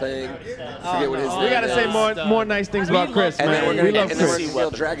little thing. Forget what his name We gotta is. say more nice things about Chris, And then man. we're We gonna love and then we're Chris. gonna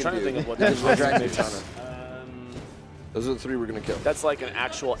kill Dragon trying to think Dude. of what Digital that Dragon is. Katana. Those are the 3 we're gonna kill. That's like an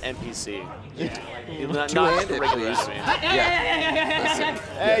actual NPC. Not Two-handed, regular, please. I mean. Yeah.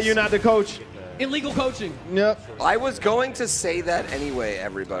 Hey, you're not the coach. Illegal coaching. Yep. I was going to say that anyway,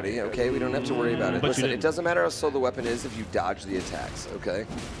 everybody. Okay, we don't have to worry about it. But you Listen, it didn't. doesn't matter how slow the weapon is if you dodge the attacks. Okay.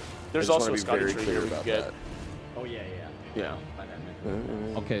 There's I just also a wanna be Scotty very tree clear here we about could get. that. Oh, yeah. Yeah.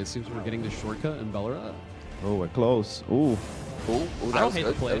 Okay, it seems we're getting the shortcut in Bellerat. Oh, we're close. Ooh. Ooh, that don't was hate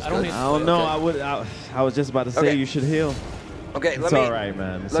good. the play. That was I don't good. hate I don't know. Okay. I was just about to say Okay. you should heal. Okay, It's let me. all right,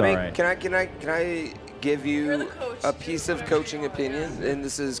 man. It's Let me. all right. Can I give You're the you coach. a piece of coaching opinion? And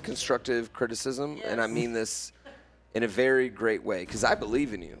this is constructive criticism, and I mean this in a very great way because I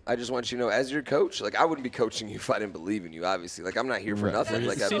believe in you. I just want you to know, as your coach, like I wouldn't be coaching you if I didn't believe in you. Obviously, like I'm not here for Right. nothing. You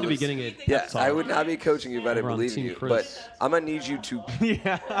Like I seem to be believe- getting a Yeah, pep talk. I would not be coaching you if I didn't We're on believe in Team you. Chris. But I'm gonna need you to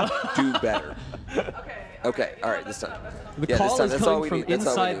do better. Okay. All right. This time. The Yeah, this call time. is That's all coming we from need. That's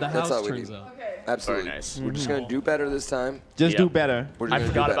all we inside need. the That's all house, we turns need. out. Absolutely. Very nice. We're just gonna do better this time. Just Yeah. do better. We're just I gonna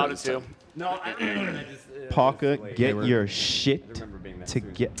forgot do better about it this too. time. No, I just. Parker, get we're- your shit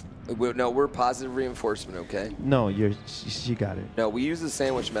together. No, we're positive reinforcement, okay? No, she got it. No, we use the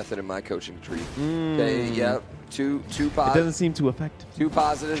sandwich method in my coaching tree. Okay, yeah. Two It doesn't seem too effective. two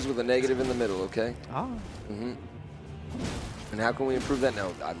positives with a negative in the middle, okay? Ah. And how can we improve that?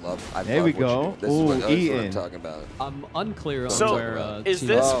 No, I love. There we go. This Ooh, is what I'm eating. talking about. I'm unclear on So where. is team-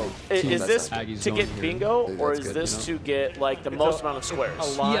 this team is this Aggie's to going get here. bingo, or That's is good. this to get like the most amount of squares?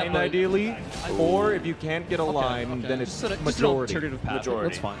 A line, but- ideally, or if you can't get a line, then it's Just an majority. alternative path. Majority.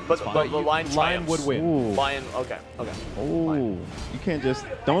 That's fine. But, That's fine. but the line line would triumphs. win. Ooh. Lion. Okay. Okay. Oh, you can't just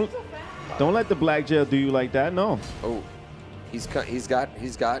don't let the black gel do you like that. No. Oh, he's got his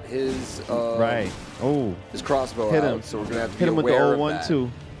Right. Oh, his crossbow hit out, him. so we're gonna have to Hit be him with the aware old of one that. too.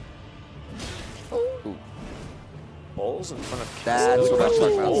 Ooh, Bowls in front of. that's what I'm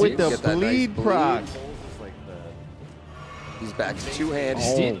talking about. So With you the get that bleed nice proc. He's back to two-hand.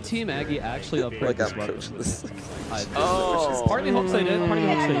 Did Team Aggie actually upgrade Like this I'm weapon? coaching this. Oh. Part of me hopes they did. Part of me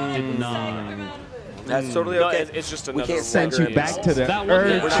hopes they did not. That's totally No, okay. it's just We another. can't Send you Stagger back to the That one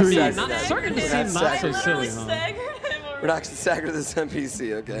Earth not tree. staggering not that. starting to We're seem not not so staggering. silly. Huh? We're not going to stagger this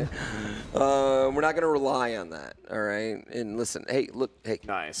NPC, okay? We're not going to rely on that, all right? And listen, hey, look, hey,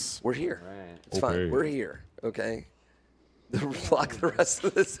 Nice. we're here. It's Okay. fine. We're here, okay? Block the rest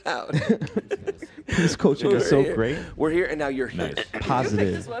of this out. This coaching is so great. We're here, and now you're here.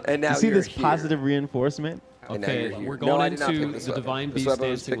 Positive. And now You see you're this here. positive reinforcement? And now Okay, you're here. we're No, I going did not pick into this the weapon. Divine This Beast weapon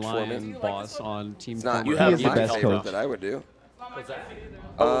was Dancing picked for me. Lion boss on Team It's not. You You have have He is the my best favorite coach. that I would do. Wait,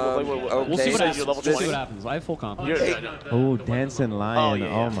 Okay. We'll see what So happens. you're level We'll see 20? what happens. I have full confidence. You're, no, no. Oh, dancing lion. Oh, Oh,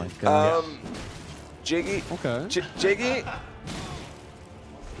 yeah. my god. Jiggy. Okay. Jiggy.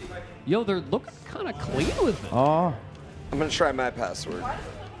 Yo, they're looking kind of clean with it. Oh, I'm gonna try my password.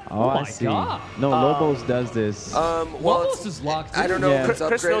 oh, I my see. God. No, Lobos does this. Well, Lobos it's, is locked I in. don't know Yeah. if it's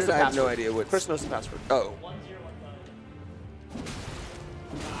Chris knows upgraded. the I have password. no idea what. Chris knows the password. Oh.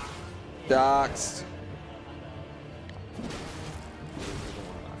 Doxed.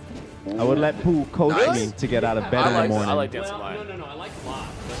 I would let Pooh coach Nice. me to get out of bed in the morning. I like dancing lion. No, I like lock.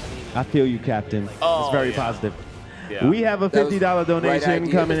 I feel you, Captain. Oh, it's very yeah. positive. Yeah. We have a That was $50 donation right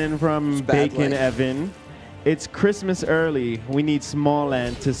idea, coming but in from it's bad Bacon light. Evan. It's Christmas early. We need Small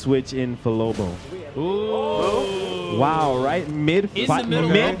Land to switch in for Lobo. Ooh. Wow, right? Mid In the middle.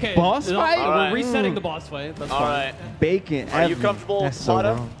 mid Okay. boss No, fight? All right. We're resetting the boss fight. That's All fine. right. Bacon Are you Evan. comfortable, That's so Mata?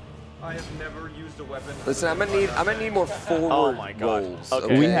 wrong. I have never used a weapon. Listen, I'm gonna need more forward Oh my God. rolls.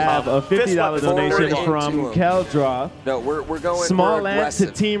 Okay. We have a Fist $50 weapon donation forward from into him. Keldra. No, we're going. Small we're Land to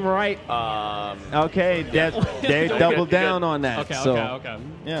aggressive. Team Right. Okay, they double good, down good. on that. Okay, so, okay.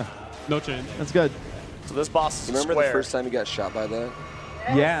 yeah, No change. that's good. So this boss is Remember square. the first time you got shot by that?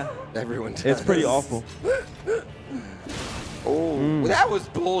 Yeah, Everyone does. it's pretty awful. Oh, that was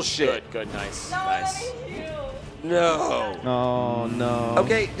bullshit. Good, nice, nice. No. Oh no.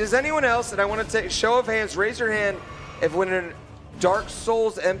 Okay, does anyone else, and I want to take show of hands, raise your hand if when a Dark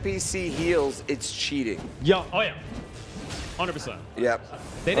Souls NPC heals, it's cheating. Yo. Oh yeah. 100%. Yep.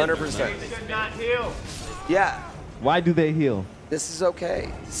 They didn't. 100%. Should not heal. Yeah. Why do they heal? This is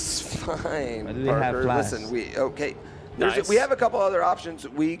okay. This is fine. Why do they have Parker. flash? Listen, okay. Nice. We have a couple other options.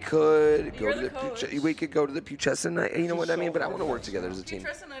 We could go You're to the the coach. we could go to the Puchessa night. You know what I mean? But I want to work together as a team.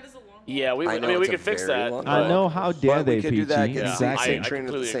 Trust night is a long Yeah, I I know mean, we it's a could fix very that. long but I know. How dare But they, we could do PG? that. Get Exactly. the train at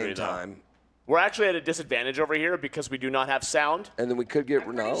the completely same agree with that. time, We're actually at a disadvantage over here because we do not have sound. and then we could get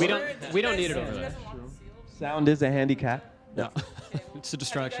Ronaldo. We don't need it over there. Sound is a handicap. No. It's a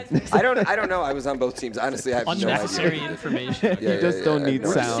distraction. I don't know. I was on both teams. Honestly, I have Unnecessary no idea. information. Yeah, You just don't I have need no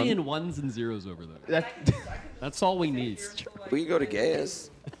idea. We're sound. seeing ones and zeros over there. That's all we need. We can go to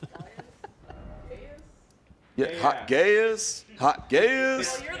Gaius. Yeah, hot Gaius. Hot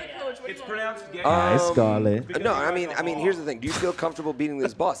Gaius. You're the coach. What do you want? Pronounced gay. Hi, Scarlet. No, I mean, here's the thing. Do you feel comfortable beating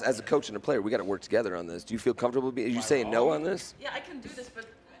this boss as a coach and a player? We got to work together on this. Do you feel comfortable? Are you saying no on this? Yeah, I can do this, but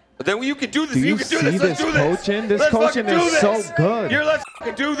But then you can do this. Do you can do see this. Let's this do this. coaching? This Let's coaching fucking do is so this. good. Here, let's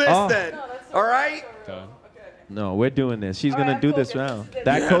fucking do this Oh. then. All right. No, we're doing this. She's gonna I'm do this focused. now. This is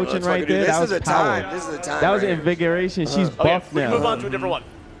That it. coaching let's right fucking do there, this. that This was is a power. time. This is a time. That was right here. invigoration. She's Okay, buff we now. can move on to a different one.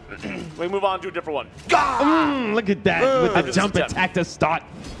 We move on to a different one. Look at that with the This jump is tough. attack to start.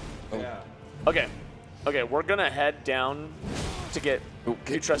 Okay. Okay, we're gonna head down to get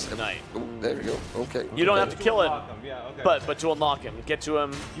Okay. You Trust Tonight. Oh, there we go. Okay. You don't have to kill him, Yeah, okay. but to unlock him, get to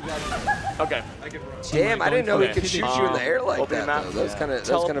him. Okay. Damn, I didn't know he could shoot you in the air like Open that. map. Though. That was kind of a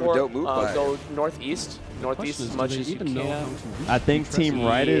Teleport, dope move by Go him. northeast as much as you can. I think Team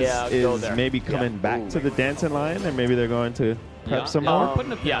Right is, Yeah, go there. maybe coming back to the dancing line, or maybe they're going to prep some more. We're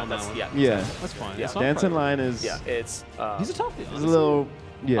putting a pin Yeah, on that's that one. yeah. Yeah, That's fine. Yeah. It's not dancing private. line is Yeah, it's. He's a tough. is a little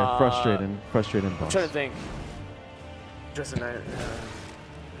frustrating boss. I'm trying to think. Just a night.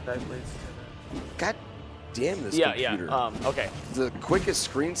 God damn this Yeah, computer. yeah. Okay. The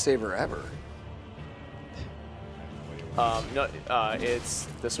quickest screensaver ever. No, it's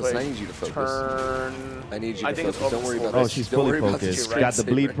this Listen, way. I need you to focus. Turn. I need you I to think focus. it's Don't worry about Oh, that. she's Don't fully worry about focused. the Got the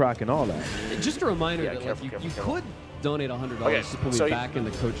bleed lightsaber. proc and all that. Just a reminder Yeah, that careful, like, you careful. could donate $100 Okay, to put so me you- back in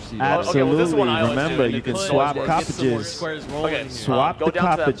the coach seat. Absolutely. well, this is what I always Remember, do. you can Could swap get Some more coppages. squares rolling Okay, here. Swap go the down to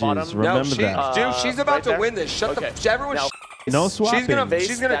that coppages. bottom. Remember No, that. dude, she's about right to there? win this. Shut Okay. the. Everyone. Now, No swapping. She's gonna Face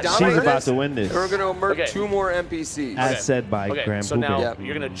dominate that- She's about this, to win this. and we're gonna murk Okay. 2 more NPCs. As said by Okay, so now GrandPooBear.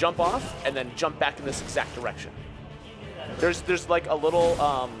 you're gonna jump off and then jump back in this exact direction. There's like a little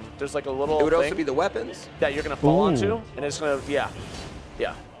It would also thing be the weapons. that you're gonna fall Ooh. onto, and it's gonna yeah.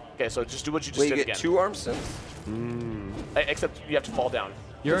 Okay, so just do what you just Wait, you did get again. 2 arm stunts. Except you have to fall down.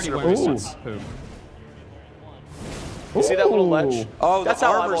 You're already Consider wearing it Ooh. resistance. poop. You see that little Ooh. ledge? Oh, That's the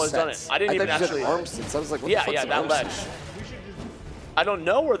how I've armor always done it. sets. I didn't even thought you actually. said arm sets. I was like, what the Yeah, fuck's yeah, an that arm ledge. set? I don't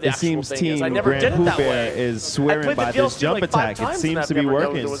know where the It actual seems thing is. Team I never did it that way. GrandPooBear is I swearing played the by this DLC jump like 5 attack. It times and seems I've to be never known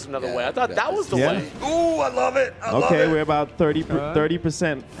working. there was another way. I Yeah, thought that was the yeah. way. Ooh, I love it. I love Okay, it. we're about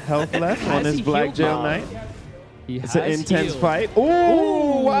 30% health left on this he Black healed Jail now? night. He It's an has intense healed. fight.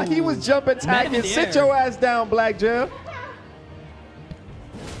 Ooh, while he was jump Met attacking, in the sit air. your ass down, Black Jail.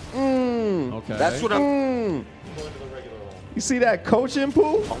 Okay. That's what I'm. You see that coaching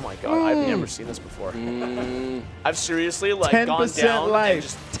pool? Oh my god, I've never seen this before. I've seriously like gone 10% down and life.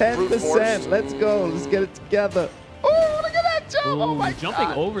 just brute 10%. force. Let's go. Let's get it together. Oh, look at that jump. Oh Ooh, my jumping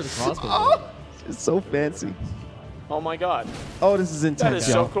god. over the crossbow. Oh, it's so fancy. Oh my god, Oh, this is that intense,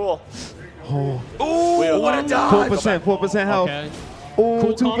 is so y'all. cool. Oh. Wait, what a dodge. 4% health. Okay. Oh,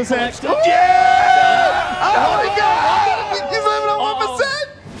 Cool 2%. combo. Yeah! Oh my god! He's living on 1%.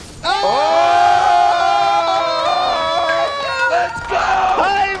 Let's go.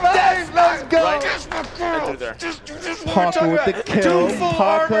 High five! Let's go! Right through there. Parker with the kill.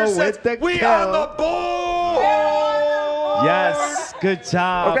 Parker with the We on the kill. board. Yes, good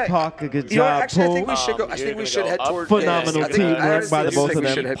job, Okay. Parker. Good You know what? job, Actually, I think Pool. we should go. I You're think we gonna should go head up. toward. Phenomenal Gaius. I think- teamwork by the I both think of we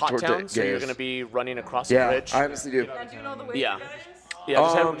them. should head Pot toward town, so you're Gaius. gonna be running across the Yeah, bridge. I honestly do. Do you know the way? Yeah. to Gaius?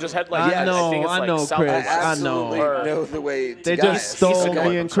 Yeah, just head like I know, I think it's I like know, south Chris. I west. I know. absolutely know the way to They Gaius. just stole East me North,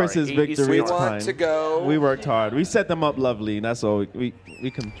 and I'm sorry. Chris's East victory. We It's want fine. to go. We worked hard. We set them up lovely, and that's all. We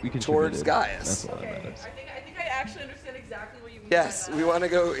contributed. Towards Gaius. That's all that matters. I think I actually understand exactly what you mean. Yes, by we that. want to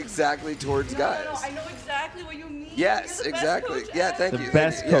go exactly towards No, Gaius. I know exactly what you mean. Yes, You're the best exactly. coach Yeah, ever. thank The you.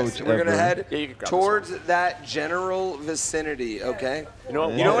 best thank you. Yes, coach we're gonna ever. head Yeah, you can grab this towards that general vicinity. Okay. You know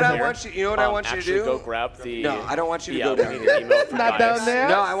what? You know what I Here, want you. You know what I want you to actually do. go grab the. No, I don't want you to Yeah, go we down need there. an emote for Not Gaius. down there?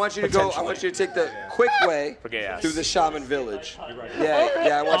 No, I want you to go. I want you to take the quick way For Gaius. through the shaman village. Yeah,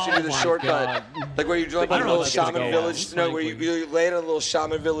 I want you to do the shortcut, like where you jump I on a don't know little if I get to shaman go village. on. No, where you land on a little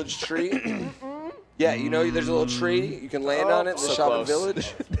shaman village tree. Yeah, you know there's a little tree. You can land on it in the So shaman close.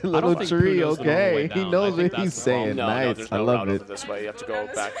 village. The little think tree, Pluto's the normal way okay. He down. knows I think what he's that's the wrong- saying. No, Nice. there's I no love route it. over this way. You have to go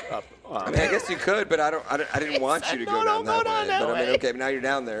back up. I mean, I guess you could, but I didn't want you to go down that way. But I mean, okay, but now you're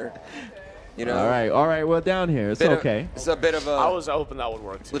down there. You know. All right. We're down here. It's Bit of- okay. It's a bit of I a was hoping that would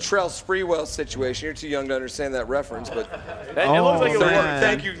work too. Latrell Sprewell situation. You're too young to understand that reference, but It looks like it Oh, worked. man.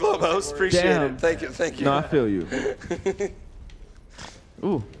 thank you, Lobos. Appreciate Damn. it. Thank you. No, I feel you.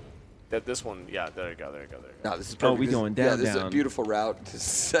 Ooh. This one, yeah, there you go. No, this is perfect. Oh, we This- going Yeah, down, this is a down. beautiful route. This is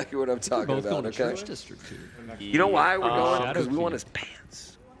exactly what I'm talking Both about. going to Okay. Church District too. You know why we're going? Shadow Because we Key. want his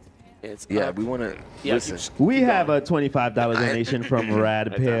pants. It's Yeah, up. we want to Yeah, listen. We have a $25 donation from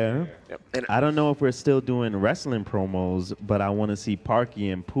Rad Pair. Yep. And I don't know if we're still doing wrestling promos, but I want to see Parky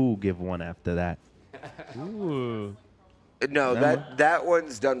and Pooh give one after that. Ooh. No, that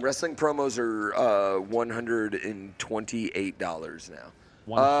one's done. Wrestling promos are $128 now.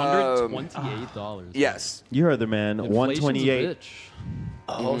 $128. Yes. You heard the man. Inflation's a 128. bitch.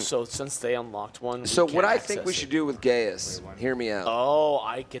 Oh, so since they unlocked one. So we what can't I think we access should it. do with Gaius, hear me out, Oh,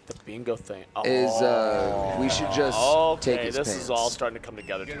 I get the bingo thing. Oh. is we should just take Okay, his this pants. is all starting to come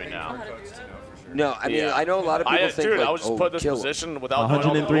together to me now. No, I mean Yeah. I know a lot of people think dude, like, I was just oh, put in this kill him. position without knowing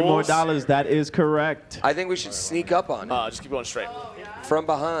all the 103 more rules. dollars. That is correct. I think we should sneak up on him Just keep going straight. from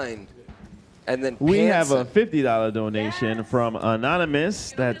behind, and then We pants have a him. $50 donation from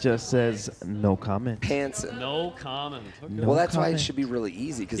Anonymous that just says no comment. Pants him. No comment. Okay. No Well, that's why it comment. should be really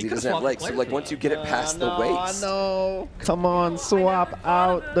easy because He he could've doesn't have swapped legs. So the like player. once you get it past the waist, No. Come on, swap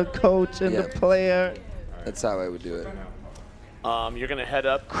out the coach and Yeah. the player. that's how I would do it. You're gonna head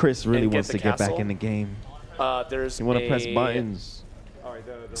up. Chris really and get wants the to get back castle. in the game. There's You want to press a buttons.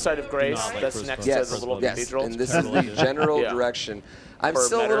 Site of Grace Not like that's first next person. to Yes, the little yes, cathedral. and this is the general Yeah. direction. I'm Per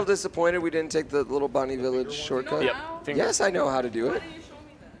still a meter. little disappointed we didn't take the little Bunny Village shortcut. Yep. Finger. Yes, I know how to do it.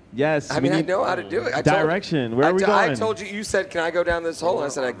 Yes. I we mean, I need know how to do it. direction. Where are we I going? told you. You said, "Can I go down this hole?" And I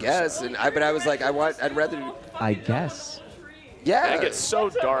said, "I guess." But I was like, I'd rather. I guess. Yeah. It gets so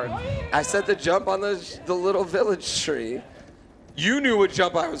dark. I said to jump on the little village tree. You knew what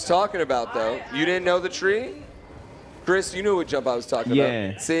jump I was talking about, though. You didn't know the tree? Chris, you knew what jump I was talking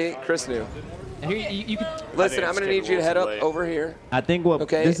about. See? Chris knew. And here you could. Listen, I'm going to need you to head up over here. I think what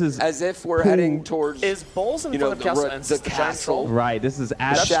this is as if we're heading towards Is Bowls in front of Castle and the castle. right. This is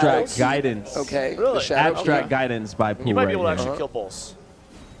abstract guidance. Okay. Really? Abstract guidance by Pooh. You might be able to right actually here. kill Bowls.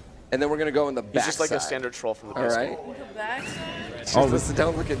 And then we're going to go in the back He's just like a side. standard troll from the All right. Oh, listen,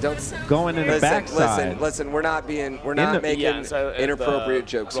 don't look at, don't. Going in the backside. Listen, we're not making inappropriate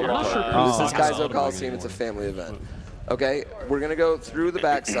jokes here. This is Kaizo Colosseum. It's a family event. Okay, we're gonna go through the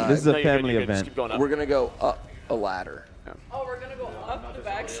backside. This is a family event. We're gonna go up a ladder. Oh, we're gonna go up the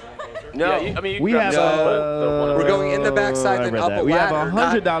backside. No, Yeah, I mean, We have we're going in the backside, then up a We have ladder. a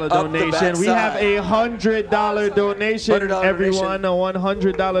 $100 donation. We have a $100 donation. $100 Everyone, a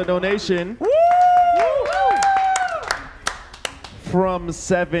 $100 donation. From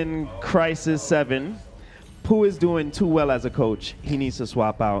 7 Crisis 7. Pooh is doing too well as a coach. He needs to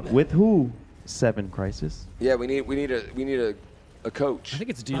swap out with who? 7 Crisis. Yeah, we need a coach. I think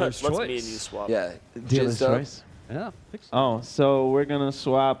it's dealer's choice. Let's me and you swap. Yeah, Dealer's jizzed up. choice. Yeah. I think so. Oh, so we're gonna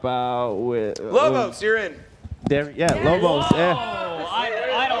swap out with Lobos, you're in. There, yeah, Lobos. Yeah. Oh,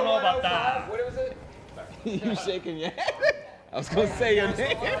 I don't know about that. What was it? You shaking your head? I was gonna say your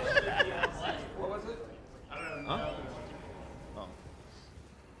name. What was it? Huh? Oh.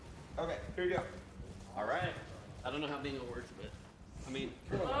 Okay, here you go. All right. I don't know how bingo works, but I mean,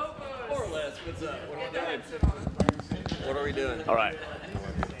 more or less. What's up? What are we doing? All right.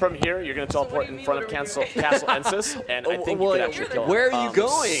 From here, you're going to teleport in front of Castle Ensis, and I think you can actually kill him. Where are you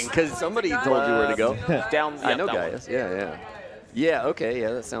going? Because somebody told you where to go. Down. I know, that guys. Yeah. Yeah, okay,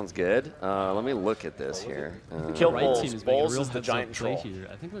 yeah, that sounds good. Let me look at this here. Kill Right team Bowls. is making a Bowls real is the heads-up giant play troll. here.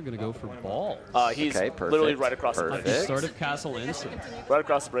 I think they're going to go for Balls. He's Okay, perfect, literally right across the At bridge. the start of Castle Instant. Right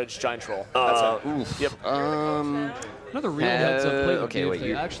across the bridge, giant troll. That's it. Oof. Yep. Another real heads up play. okay, wait,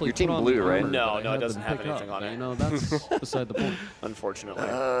 they actually your team put on blue, the right? armor No, that I no, it had doesn't them have pick anything up. on it. You know, that's beside the point. Unfortunately.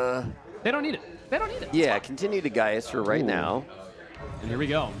 They don't need it. They don't need it. Yeah, continue to Gaius for right now. And here we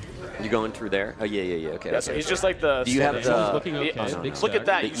go. You going through there? Oh, yeah, okay. Yeah, so he's just like the. Do you have the... looking okay. Big Look at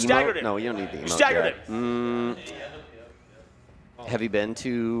that. the You staggered it. No, you don't need the emote. You staggered yet. Have you been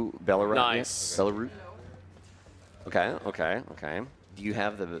to Belarus? Nice. Belarus? Okay. Do you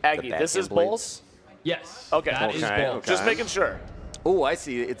have the Aggie, the this is backhand blade? Bowls? Yes. Okay. That is Okay, Balls. okay. Just making sure. Oh, I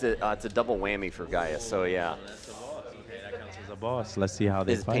see. It's a double whammy for Gaius. So yeah, As a boss, let's see how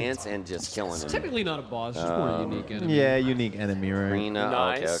they his fight. pants and just killing It's him. technically not a boss, just more a unique enemy. Yeah, unique enemy. Right? Arena.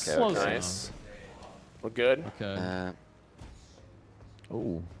 Nice. Okay. Close Nice. We're good. Okay.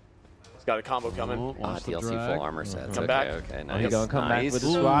 Oh. He's got a combo coming. Oh, watch the DLC drag. full armor sets. Come Okay, back. okay, There you nice. go. Come back nice. with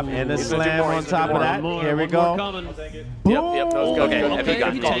the swap and the He's gonna do slam more, on he's gonna top do of more. that. More, Here we one more go. coming. Yep, no, Okay, good. have you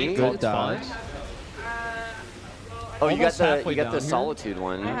got he Dom? tanked Good it. It's dodge. fine. Oh, you got Almost the halfway the down here. solitude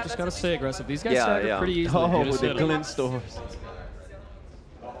one. Just gotta stay aggressive. These guys Yeah, stagger yeah. pretty easily. Oh, You just the hit 'em. glint stores.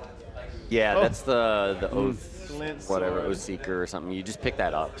 Yeah, that's the oath, Glint whatever, sword. oath seeker or something. You just pick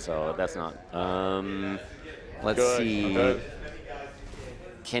that up, so that's not. Let's Good, see. good.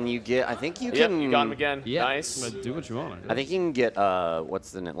 Can you get? I think you Yep, can. you got him again. Yeah. Nice. But do what you want. I think you can get what's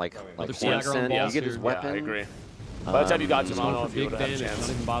the name? Like Another horn stagger on scent. balls You get his here. weapon. Yeah, I agree. By the time you got to him, I don't know Going if for you big would have had a damage, not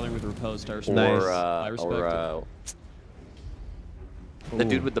chance. even bothering with riposte. I respect Nice. it. I respect it. The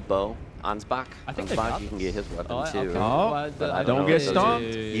dude with the bow, Ansbach. I think they Ansbach, got you can this. get his weapon Oh, too. okay. Oh, But I don't know get if those are stomped.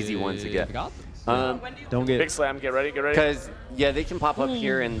 Easy ones to get. They got this. Don't get. Big slam. Get ready. Get ready. Because yeah, they can pop up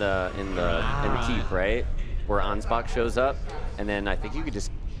here in the keep, right? Where Ansbach shows up, and then I think you could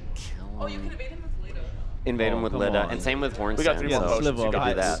just kill him. Invade him with come Lida, on. and same with Horn We got Scent, 3 more so potions. Sliver You of got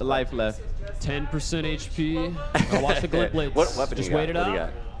do that. life left. 10% HP. Now watch the glint blades. What weapon Just you got? wait it What out. do you got?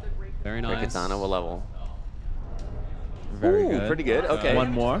 Very nice. Katana will level. Very Ooh, good. pretty good. Okay.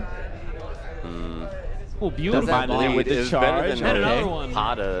 One more. Oh, beautiful. Finally bleed with the is better charge. than And another the one.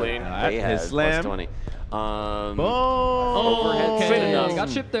 Pada Clean. they His had slam. +20. Boom. Oh, Clean enough. okay. Got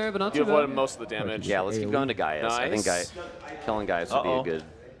chipped there, but not You too avoided bad. most of the damage. Yeah, let's keep going to Gaius. I think Nice. killing Gaius would be a good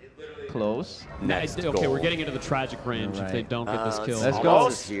Close. next Okay, goal. we're getting into the tragic range if they Right. don't get this kill. Let's go.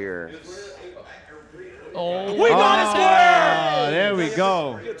 Almost here. Oh, We got a square! Oh, there we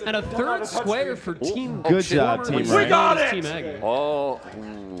go. and a third square for Team. Good job, Team We Ray. got it. Team Aggie. Oh.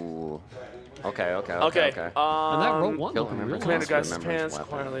 Ooh. Okay. Okay. And that row one Kill looking him, real remember. Commander Let's Guy's remember his pants.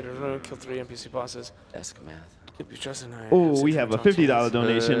 weapon. Acquire later room. Kill 3 NPC bosses. Desk math. Keep your trust in Oh, we have a $50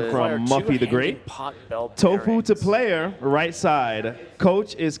 donation from Muffy the Great. Tofu to player, right side.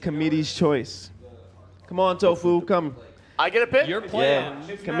 Coach is committee's choice. Come on, Tofu, come. I get a pick? You're playing.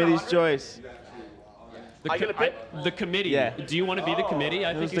 Yeah, committee's choice. The committee. Yeah. Do you want to be the committee?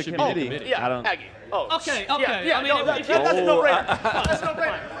 I think you should be the committee. Yeah, I don't- Aggie. Oh, Okay. Yeah, I mean, no, if- that's a no-brainer. Fine. That's a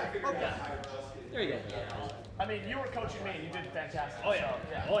no-brainer. There you go. I mean, you were coaching me, and you did fantastic. Oh yeah.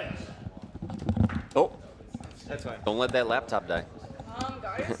 So, Oh yeah. Oh, That's fine. don't let that laptop die.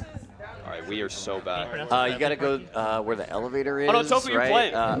 Gaius is down. All right, we are so bad. You gotta go where the elevator is. Oh, no, Tofu, you're right?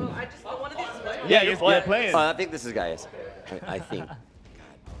 playing. I just want one of these is playing. yeah, you're playing. I think this is Gaius. I think.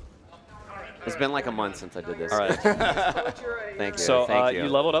 It's been like a month since I did this. All right. Thank you. So thank you. you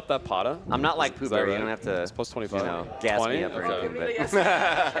leveled up that Pata. I'm not like Is that Pooh Bear. right? You don't have to. It's plus 25. You know, gas 20? me up or Okay. anything. But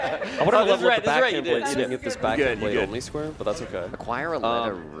I wanted to level up the backhand blade so you did. can get this backhand blade only square, but that's okay. Acquire a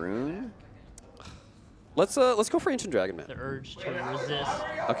leather rune. Let's go for Ancient Dragon Man. The urge to resist.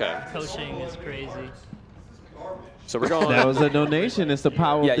 Okay. Coaching is crazy. So we're going. That was a donation. It's the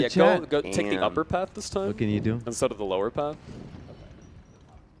power yeah, of the yeah. chat. Go take the Damn. upper path this time What can you do? instead of the lower path.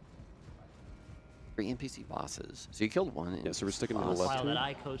 3 NPC bosses. So you killed one. Yeah, so we're sticking to the boss. left. File that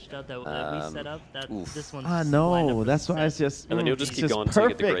I coached up, that we set up, that oof. this one's Ah, lined up no. for That's why it's success. just. And then you'll just keep going until you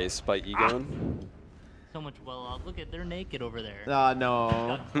get the grace by Egon. So much well off. Look at, they're naked over there.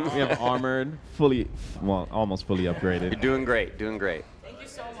 No. We have armored, fully, well, almost fully upgraded. You're doing great. Doing great. Thank you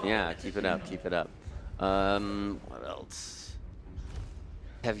so much. Yeah, keep it up. Keep it up. What else?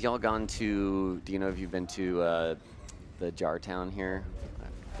 Have y'all gone to? Do you know if you've been to the Jar Town here?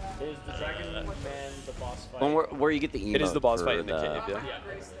 Is the Dragon Man the boss fight? One where you get the emote It is the boss for fight in the cave. Yeah.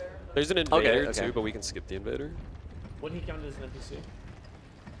 There's an invader okay. too, but we can skip the invader. Would he count as an NPC?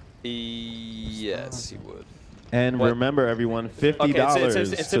 Yes, he would. And What? remember, everyone, $50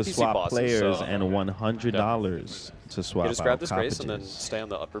 it's to NPC swap bosses, players so- and $100 to swap You just grab out this grace and then cottages. stay on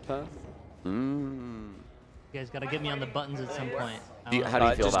the upper path. Mm. You guys gotta get me on the buttons at some point. How do you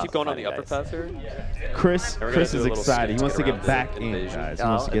feel just about keep going on the fighting upper guys? path here. Chris We're gonna is do a little excited. He skate wants to around get back the in, invasion. guys. He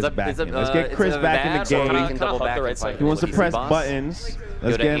wants to it's get a- back it's a, in. Let's get it's Chris a back in the that, or game. you can double Kinda back the right and side. fight He wants to the press boss. buttons. Go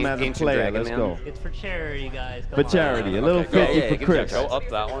Let's to get him as a Ancient player. Dragon Let's Man. go. It's for charity, guys. Come For on. charity. A little Okay, go. 50 Yeah, for good Chris. Go up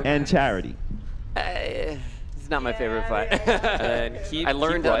that one. And charity. It's not my favorite fight. And then keep. I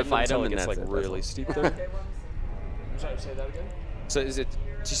learned keep how to riding fight until him, it and gets that's like it. That's really all. steep there. Sorry, say that again? So is it?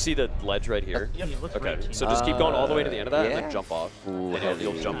 Do you see the ledge right here? Yep. It looks Okay. right So just keep going all the way to the end of that and yeah. then jump off. Ooh, And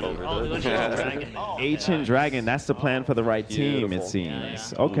you'll jump over Oh, the. the Dragon. Ancient Dragon. That's the plan for the right team, it Beautiful.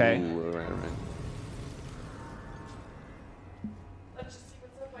 seems. Yeah. Okay. Ooh, right.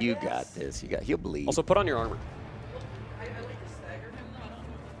 You got this. He'll bleed. Also, put on your armor.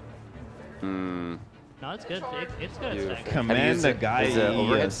 Mm. No, it's good. It's good. Beautiful. It's Command the guy. Is the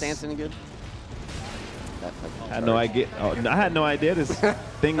overhead yes. stance any good? I had no idea. Oh, I had no idea this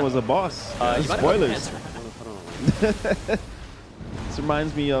thing was a boss. You might have Spoilers. pants. This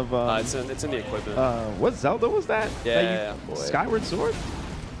reminds me of It's in the equipment. what Zelda was that? Yeah, That you- boy. Skyward Sword?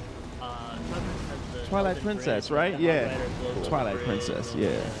 Twilight Elden Princess, Bridge, right? the Yeah. Rider blows Twilight over Princess, yeah.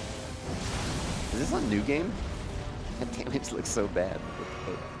 Is this a new game? That damage looks so bad.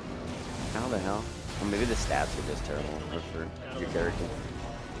 How the hell? Well, maybe the stats are just terrible for your character.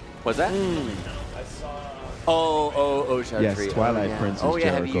 What's that? Oh, Shadow Yes, Tree. Twilight oh, yeah. Princess Oh,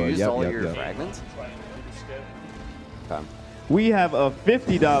 yeah, have you Jericho. used Yep, all yep, your yep. fragments? Okay. We have a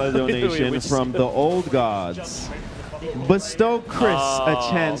 $50 donation from the Old Gods. Bestow Chris a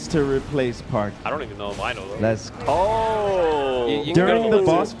chance to replace Park. I don't even know if I know that. Let's go. Oh! You can During go the to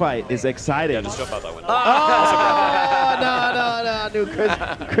boss fight is exciting. Yeah, just jump out that window. Oh, no,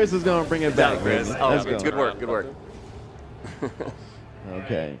 dude. Chris is going to bring it back, Chris. baby. Oh, Let's go. good work, good work.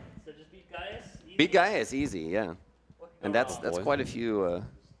 Okay. So just beat Gaius? Beat Gaius, easy, yeah. And that's boy. quite a few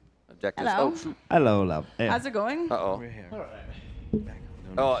objectives. Hello. Oh, shoot. Hello, love. Yeah. How's it going? Uh-oh.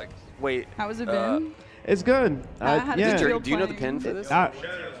 Oh, wait. How has it been? It's good. How did yeah. you feel Do you know the playing? pin for this?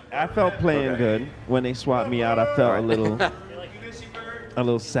 I felt playing good. When they swapped me out, I felt a little sad A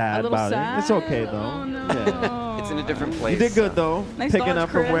little about sad? it. It's okay though. Oh, no. Yeah. It's in a different place. You did good though. Nice Picking dodge, up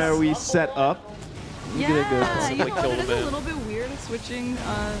from where Chris. we set up. You did good. Yeah, you know Like, what? kill It is them a in. little bit weird switching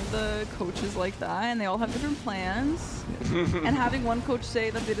the coaches like that, and they all have different plans. And having one coach say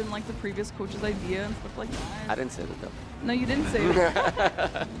that they didn't like the previous coach's idea and stuff like I that. didn't say that though. No, you didn't say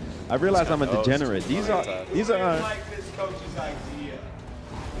that. I realized I'm a degenerate. These are like this coach's idea.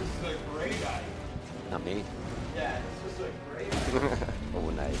 This is a great idea. Not me. Yeah, this was a great idea. Oh,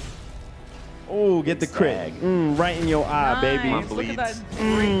 nice. oh, get the crit. Right in your eye, baby. Nice. Look at that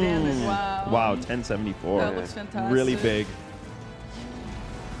great damage. Wow. Wow, 1074. That looks fantastic. Really big.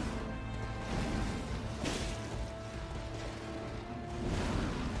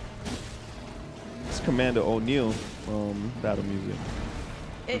 It's Commander O'Neill from Battle Music.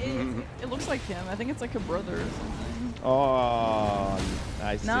 It looks like him. I think it's like a brother or something. Oh,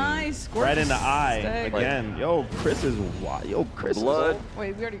 I see. Nice. Right in the eye Stick. again. Yo, Chris is wild. Yo, Chris Blood. is.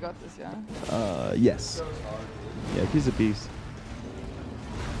 Wait, we already got this, yeah? Yes. Yeah, he's a beast.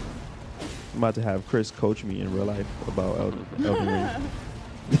 I'm about to have Chris coach me in real life about Elden Ring.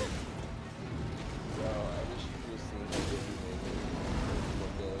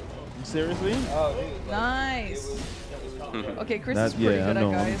 Seriously? Nice. Okay, Chris That- is pretty yeah, good I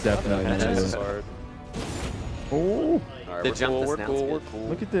know, at I'm guys. definitely I'll gonna admit do it. it. Hard. Oh, Alright, The we're jump cool, this we're now cool, is we're good. cool.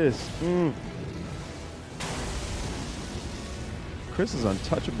 look at this. Chris is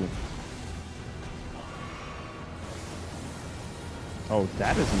untouchable. Oh,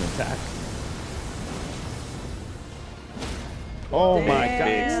 that is an attack. Oh my Big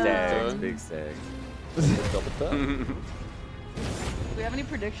Damn. stacks, big stacks. Double tap. Do we have any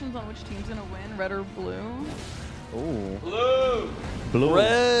predictions on which team's gonna win, red or blue? Oh. Blue. Blue.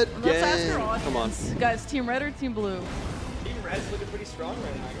 Red. Let's ask gang. our audience. Come on. Guys, team red or team blue? Team Red's looking pretty strong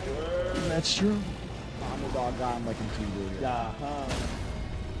right now. That's true. Underdog guy, I'm liking Team Blue. Yeah.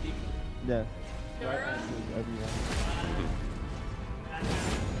 Yeah.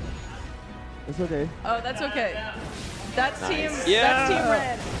 It's okay. Oh, that's okay. That's team. Yeah. That's team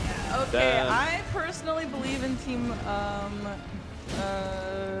red. Okay, Damn. I personally believe in team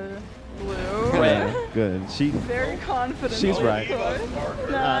blue. Red. Good. She. Very confident. She's of right. course.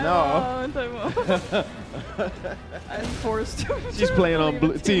 No, I know. I'm forced to. She's playing on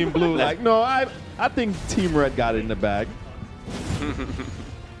believe in Team Blue. Like, no, I think Team Red got it in the bag.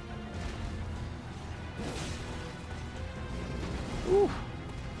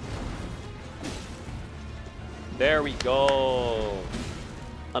 There we go.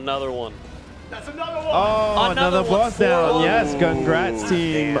 Another one. That's another one. Oh, another one. boss down. Whoa. Yes, congrats,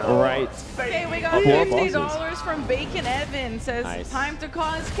 Team Right. Okay, we got Four $50 from Bacon Evan. Says, Nice. time to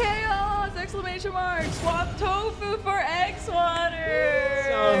cause chaos! Exclamation mark. Swap tofu for X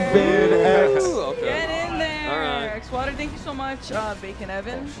water. Big X. Okay. Get in there. All right. X water, thank you so much, Bacon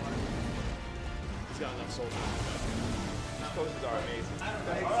Evan. He's got enough soldiers. These coaches are amazing.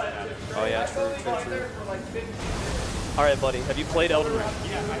 Oh yeah, true. All right, buddy. Have you played Elden Ring?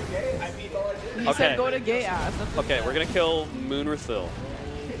 He Okay. said go to gay ass. That's Okay, we're gonna kill Moonrathil.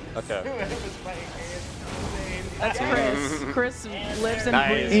 Okay. That's Chris. Chris lives and Nice,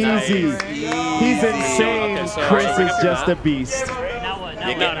 breathes. Easy. Elden Ring. He's insane. Okay, so Chris bring is up just your a beast. Now what? Now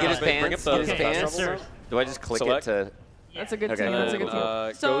You what? get his Bring up pants. the Get his fast pants. travel. Do I just click Select. it to That's a good Okay, team. That's a good team.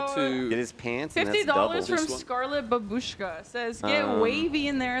 Go So, to. get his pants? And that's $50 double. from Scarlet Babushka says, get Wavy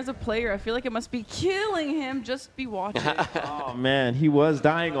in there as a player. I feel like it must be killing him. Just be watching. Oh man, he was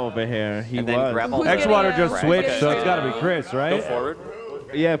dying over here. He And then was. grab all Who's the- getting, X-Water just who's switched, getting so it's it? got to be Chris, Go right? forward.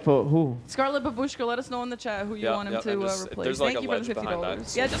 Yeah, for who? Scarlet Babushka, let us know in the chat who you Yeah, want him yeah, to and just- replace. there's like Thank a you for the ledge behind $50. that,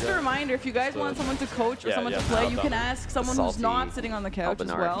 so Yeah, just a yeah. reminder, if you guys Just want someone to coach or yeah, someone yeah, to play, you I'll can dump it. ask someone who's Salty not sitting on the couch as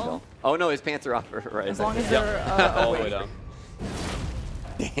Albanara well. kill. Oh no, his pants are off right As there. long as Yep. they're All the way awake. down.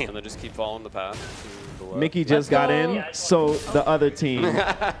 And then just keep following the path to the left. Mickey just got go. in, so the other team.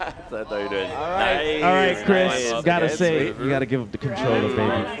 That's how you're doing. All All right, Chris, Nice. gotta Okay, say, sweet. you gotta give him the controller,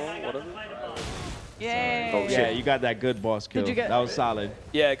 baby. Whatever. Yay. Oh, shit. Yeah, you got that good boss kill. you get- That was solid.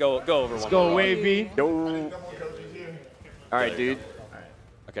 Yeah, go over one. Go more. Wavy. Yo. All right, dude.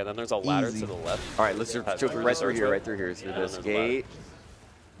 Okay, then there's a ladder Easy. to the left. All right, let's just Has right through research here, with- right through here. So and this then there's a ladder. gate,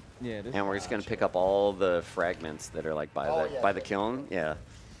 Yeah, this and we're just gonna pick up all the fragments that are like by the kiln. Yeah.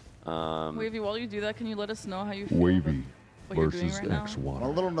 Wavy, while you do that, can you let us know how you feel Wavy what you're doing versus right now? I'm a X-Water.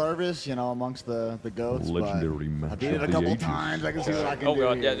 little nervous, you know, amongst the goats. Legendary but match I did it of a the couple ages. times. I can see what I can Oh do.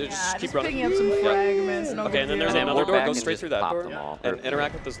 god, yeah, here. just keep just running. picking up some Yeah. fragments. No Okay, big and then there's deal. And then another we'll door. back Go and straight just through that pop door them all. and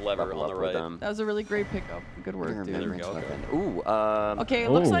interact with this lever Level on up the with right. them. That was a really great pickup. Good work, Remember dude. range go, okay. weapon. Ooh. Okay,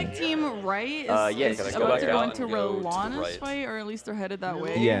 it looks Oh. like Team Right is, Yeah, is gotta go about back to go out into and go to the Rolana's right. fight, or at least they're headed that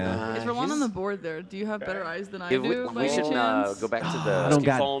way. Yeah. Is Rolana on the board there? Do you have better eyes than I If do? by we any should chance? go back to I the don't keep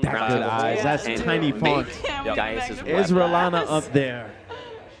got following that the good path. eyes. That's and tiny make font. Yeah, we Gaius' back weapon. to Is Rolana class. up there?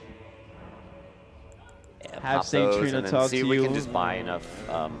 Have Pop Saint those Trina and then talk see to if we you. can just buy enough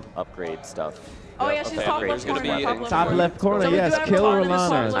upgrade stuff. Oh yeah, she's Okay, top upgrade left is gonna corner. be Top left corner, So we do yes. have Kill Rolana in the Rolana.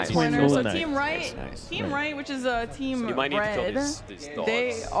 top left Twin corner. So Moon Team Knight. Right, Nice. Team Right, which is Team You might need to Red. kill these dogs.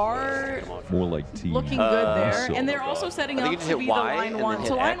 They are More like team. looking good there, Silver. and they're also setting I think up you just to hit be the Y line and then one. hit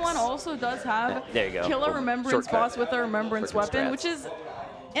So line X. one also does have There you go. Killer Boom. Remembrance Shortcut. boss with a Remembrance Shortcut weapon, strats. which is,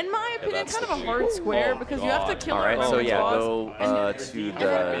 in my opinion, that's kind of the a hard key. square Oh, because you have to God. kill All a right, so Remembrance yeah, boss. go to the.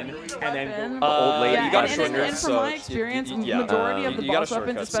 And then old lady. you gotta and, shorten and, it, and from so my you- experience, yeah, majority of the you gotta boss weapons,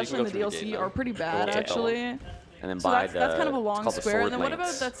 shortcut, so you especially in the can go through the DLC, gate are pretty bad Okay. actually. And then So buy that's kind of a it's long called the square. And sword then what about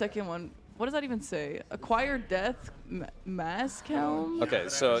lance. that second one? what does that even say? Acquire death, mask helm. Okay,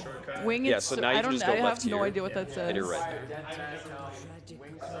 so wing. yeah, so now you can just go I left have no here, idea what that says. and you're right.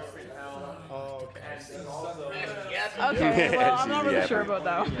 Okay, well, I'm not really sure about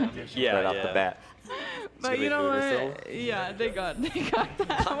that one. Yeah, right off the bat. But you know what? Yeah, they got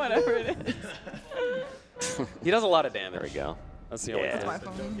that, whatever it is. He does a lot of damage. There we go. That's the only Yeah. thing. That's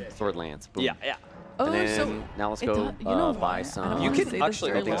my phone. Sword lance. Boom. Yeah, yeah. Oh, And then so now let's it go do- you know buy what? some. I don't You wanna can say this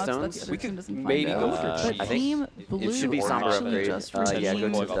actually very open loud so that stones. the other We team could doesn't find maybe out. go for But cheese. Team Blue It should be somber actually upgrade. just Yeah, go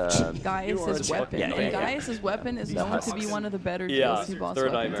redeemed to the Gaius' weapon. Yeah, yeah, And yeah. Gaius' weapon is known to be one of the better Yeah, DLC boss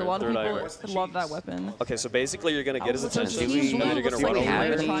third weapons. A lot of nightmare. people love that weapon. Okay, so basically you're gonna get his So attention, Team and then Blue you're looks gonna like run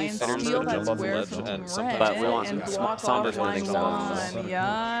they over, might try and and you're steal gonna that jump off the square ledge, from and Team something. But we Red want and some block somber off line building stones. 1.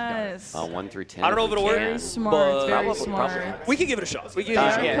 Yes. 1 through 10. I don't know if it'll work. Very smart, but very smart. we can give it a shot. We can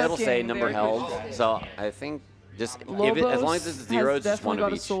Yeah, It'll say cooking, number they're held. cooking. So I think just give Lobos it as long as it's zero, has just one definitely of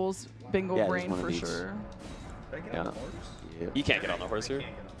got a each. Souls bingo Yeah, just brain one of for each. sure. Yeah. You can't get on the horse here.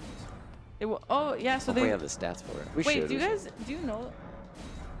 Oh yeah, so Hopefully they. we have the stats for it. We Wait, should. do you guys do you know?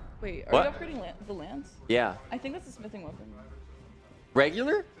 Wait, are What? you upgrading the lance? Yeah. I think that's a smithing weapon.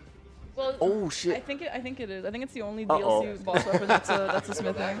 Regular? Well, Oh shit. I think it is. I think it's the only Uh-oh. DLC boss weapon that's a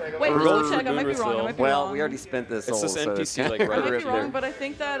smithing. Wait, just double check. I might be wrong. I might be Well, wrong. we already spent this. It's soul, this so NPC like I right might up be wrong, there. but I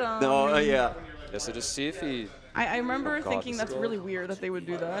think that No, yeah. Yeah, so just see if he. I remember Oh, God, thinking this that's is really weird that they would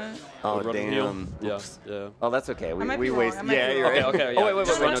do that. Oh Run and heal. damn. Yeah, Oops. yeah. Oh, that's okay. might We be wrong, waste. I might Yeah, be you're wrong. right. Okay, yeah. Oh wait,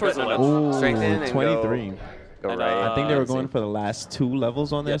 Strengthen, no, strengthen. no. Strengthen and 23. Go And, right. I think they were let's going see. for the last 2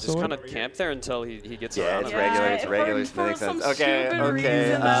 levels on Yeah, their just sword. kind of camp there until he gets Yeah, around. it's and- regular. It's for- regular. for Makes some sense. Okay, stupid okay.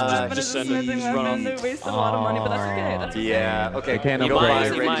 reason, that weapon just is a send smithing them, run weapon. on. They wasted a lot of money, but that's okay. That's okay. Yeah. Okay. They can't You don't buy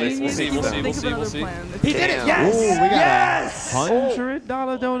upgrade. regular. Genius, We'll see, you we'll can see, think we'll of another see. plan. He did it. Ooh, Yes. we got Yes.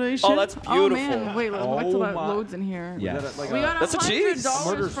 $100 donation. Oh, that's Oh beautiful. man, wait, let's wait till that my- loads in here. Yes. We got That's a cheese.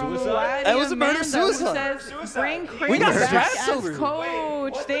 $100 from Laddie That was a murder Amanda, who suicide. says, bring Chris We got back strats as over.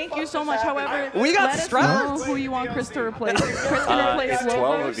 coach. Thank you so much. However, We got let us strats. know who you want Chris to replace. Chris can replace It's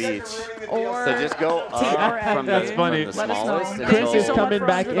 12 Lobos of each. or So just go Team up or from Epic. the, funny. from the Let us know. smallest. Thank Chris you until- is so much coming for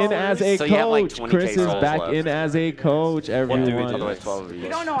back in $100. as a So you have like coach. 20K Chris is souls back left. in as a coach, everyone. Otherwise 12 of each. We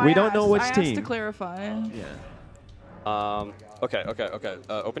don't know. We I don't know asked. which I asked team. to clarify. Okay.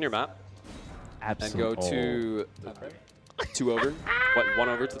 Open your map and Absolutely. go to 2 over. One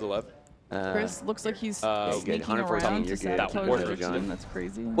over to the left. Chris looks like he's good. sneaking 114, around to you're good. sabotage That our John. team. That's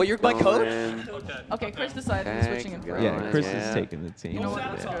crazy. Well, you're my coach. Okay, Chris decided he's switching in Okay, front. Yeah, Chris Yeah. is taking the team. You know what?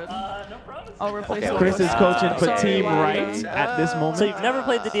 That's Yeah. good. No problem. I'll replace Okay, Chris Lobos. is coaching for Sorry, Team Lada. Right at this moment. So you've never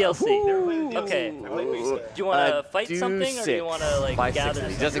played the DLC. Okay. Do you want to fight do something, or do you want to like 560,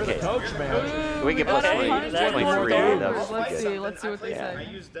 gather? just in case. We can plus Okay, 20, that's 23. $100. That's Let's good. see. Let's see what they Yeah.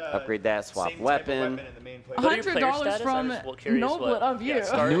 say. Upgrade that, swap weapon. What are your player $100 status? from I'm just curious Noblet what- of You. Yeah,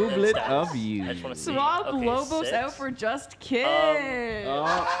 start and Noblet stats. of You. I just want to see. Swap Okay, Lobos 6. out for Just Kids.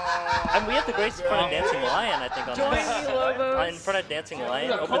 And we have the grace in front of Dancing Lion, I think, on Join this. me, Lobos. In front of Dancing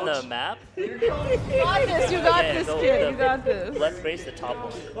Lion, open the map. You got this. You got Yeah, this, go kid. the- You got this. Left grace the top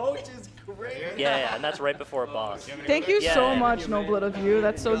one. Coach is great. Yeah, and that's right before a boss. Thank you Yeah. so much, Noblet of You.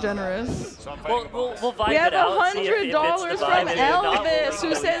 That's so generous. We'll vibe We have it out. See if it's the $100 vibe from and if not, Elvis, we'll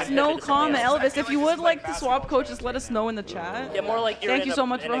who go says with no it. comment. Elvis, if you would like to swap coaches, let us know in the chat. Yeah, more like you're Thank in you a- so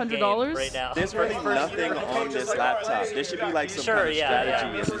much in for a game $100. right now. There's really nothing on this laptop. There should be like some Sure, kind of yeah,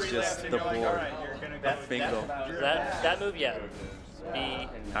 strategy. yeah. This is just the board. Bingo. That move, yeah. Be,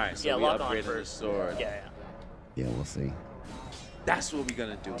 All right, so yeah, we lock on upgraded the first. sword. Yeah. Yeah, we'll see. That's what we're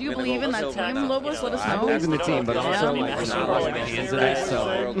gonna do. Do you We're gonna believe go in that silver team, now. Lobos? Let us I know. believe in the team, but Yeah. also Yeah. like we're Yeah. not like Yeah. hands in Yeah. it.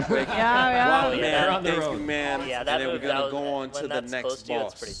 So real quick. Yeah, yeah. Wow, Yeah. man, thank you, man. Yeah, And that then we're move, gonna that was, go on when to the that's next close to you,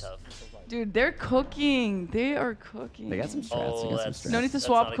 boss. it's pretty tough. Dude, they're cooking. They are cooking. They got some strats. They Oh, got some that's- strats. No need to That's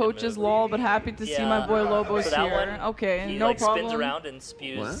swap not a good coaches, move. lol, but happy to see my boy Lobos So that here. one, Okay, he no like problem. spins around and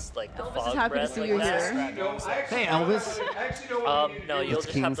spews like the fog is happy to breath see like you that. Hey, Elvis. No, you'll It's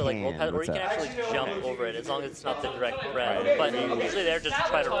just have to like King's look Hand. at, or you What's can up? actually jump over it as long as it's not the direct breath. But usually they're just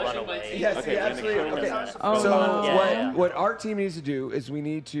try to run away. Yes, Okay, absolutely. Okay. Oh, So no. Yeah. what our team needs to do is we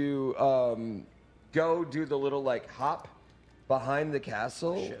need to go do the little like hop behind the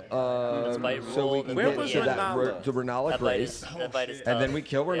castle, bite so we roll, can Where get was to that Renala? the Renala That bite Grace, is, that bite is and then tough. we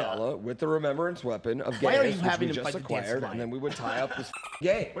kill Yeah. Renala with the Remembrance Weapon of Why are Gaius, you which having we to just fight the Dancing acquired, Lion? and then we would tie up this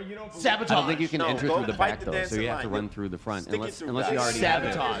game. Sabotage. I don't think you can No, enter go through the fight back the though, so dancing you have to lion. run through the front, Stick it unless through unless you back. already have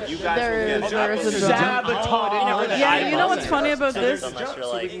it. Sabotage. You guys There will is, get there is a jump. jump. Sabotage. Yeah, you know what's funny about this? Unless you're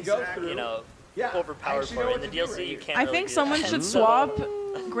so we like, can go through. you know, Yeah, overpowered actually for know it. what In the to do DLC, right you can't I really think do someone that. should swap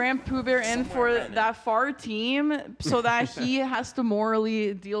GrandPooBear in for that far team so that he has to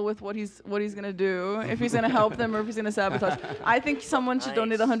morally deal with what he's gonna do, if he's gonna help them or if he's gonna sabotage. I think someone should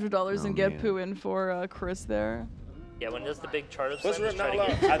donate $100 and get Pooh in for Chris there. Yeah, when he does the big chart of slams, he's trying to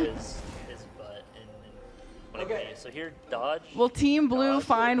get his butt and okay. So here, dodge. Will Team Blue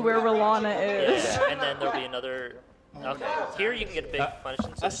find where Rolana is? Yeah, and then there'll be another. Okay, here you can get a big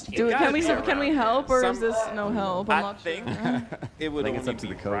punishment. So Dude, can we help or is this no help? I'm not sure. It would only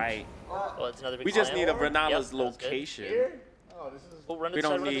be right. Well, it's another big We just need a climb. Renala's location. We'll run to We the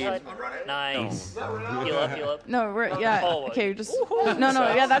side, don't run to the need. side. Nice. Heal up, heal up. No, yeah. Oh, Okay, just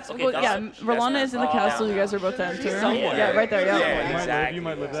no. Yeah, that's Okay, yeah. Rolana is in the castle. You guys are about to enter. Yeah, right there. Yeah. Yeah, exactly. You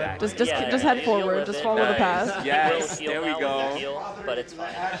might live that. Just head forward. Just follow the path. Yes, there we go. But it's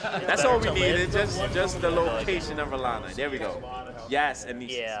fine. That's all we needed. Just the location of Rolana. There we go. Yes, and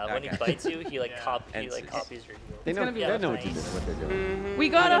these. Yeah, when he bites you, he like copies your heal. They know what they're doing. We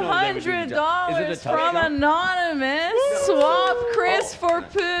got $100 from Anonymous. Swap Chris for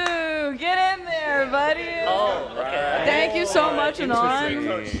Pooh. Get in there, buddy. Oh, okay. Thank you so much,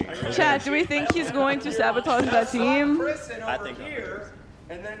 Anon. Chat, do we think he's going to sabotage that team? I think here,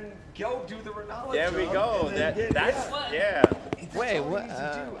 and then go do the Ronaldo. There we go. That's yeah. Wait, what?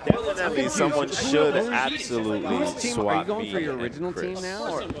 Definitely, someone should absolutely swap. Are you going for your original team now?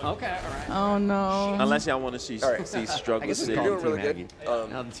 Or? Okay, all right. Oh no. Unless y'all want to see struggle city. You're doing really good.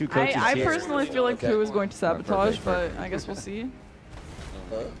 The two coaches I here. personally feel like Pooh is going to sabotage, but I guess we'll see.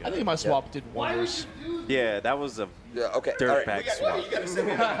 I think my swap did wonders. Yeah, that was a dirtbag swap. Please,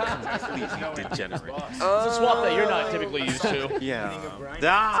 you degenerate. It's a swap that you're not typically used to. Yeah.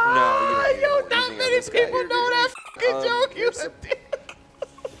 Yo, not many people know that fucking joke.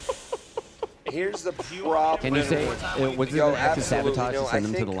 Here's the problem. Can you say, was it an act of sabotage to send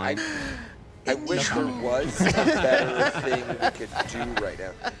them to the line? I wish there was a better thing we could do right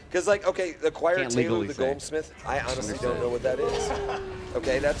now. Because, like, okay, acquire Taylor the Goldsmith, I honestly don't know what that is.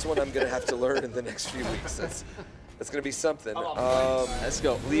 Okay, that's what I'm going to have to learn in the next few weeks. That's going to be something. Let's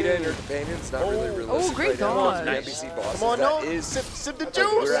go. Lita and her companions, not really realistic great right now. dodge. The NPC bosses, Come on, that no. is, Sip the like, juice.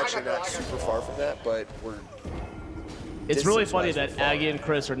 we're actually not super far from that, but we're... It's really funny that Aggie and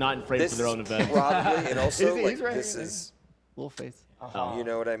Chris are not in frame for their own event. Probably, and also, He's like, right. this is... Little face. You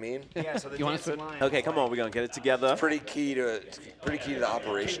know what I mean? Yeah, so the You want dancing to lion. Okay, come on, we're gonna get it together. Pretty key to the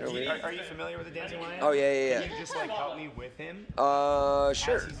operation over here. Are you familiar with the dancing lion? Oh yeah. Can you just like help me with him?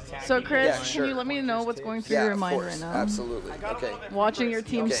 Sure. So Chris, Yeah, sure. can you let me know what's going through Yeah, your of mind course. right now? Absolutely. Okay. Watching your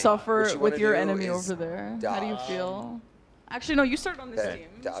team Okay, suffer what you with wanna your do enemy is over there. How do you feel? Actually, no, you start on this Okay. team.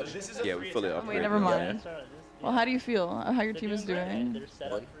 Dodge. Yeah, we fully upgraded. Wait, never mind. Well, how do you feel? How your team is doing?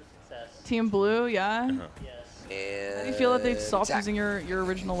 Team Blue, yeah. And How do you feel that they've stopped using your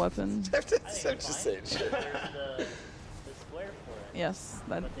original weapon? I'm just saying shit. Yes,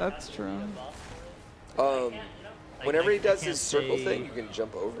 that's true. Whenever he does his circle thing, you can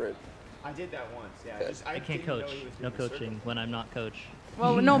jump over it. I did that once. Yeah. Okay. Just, I can't coach. No coaching when I'm not coach.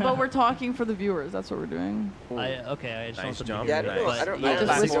 Well, no, but we're talking for the viewers. That's what we're doing. I just Nice want to jump. be Yeah, I don't know. I don't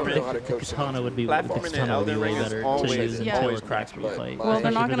know how to coach Katana would be Platforming in katana would be Elden way Ring is better to always- use Yeah. until always it's cracks actually me. fight. Well,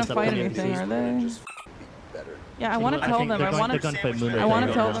 they're not Especially gonna if it's fight upcoming anything, season. are they? Just better. Yeah, I want to I tell think them. they're I going- want they're going to play Moonlight I want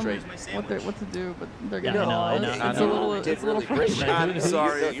to Dragon. tell them what to do, but they're Yeah, gonna. I know. It's a little. You did It's a little really great. frustrating. I'm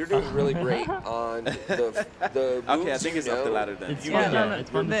sorry. You're doing really great on the Okay, I moves think it's you up the know. ladder then. It's Yeah, fun, no, yeah. no, It's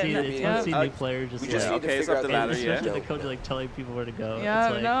fun to they- see. they- It's fun to see yeah. new players just We just like. need to Okay, it's figure up out the the ladder, yeah. Especially the coach like telling people where to go. Yeah,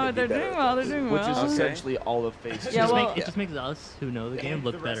 It's like, no, they're doing well. They're doing Which is well. essentially all of phase Yeah, two. well- it just makes us who know the game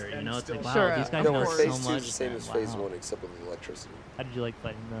look better. You know, it's like wow, Sure, these guys No, know phase 2 so is much. the same as phase Wow. 1 except with electricity. How did you like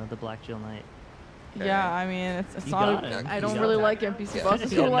fighting the Black Jill Knight? Yeah, I mean, it's You not. got it. I You don't got really it. like NPC Yeah.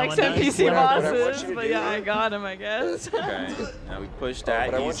 bosses. Yeah, Who no likes one does. NPC What I want bosses? you to But do- yeah, I got him, I guess. Okay. Now we push But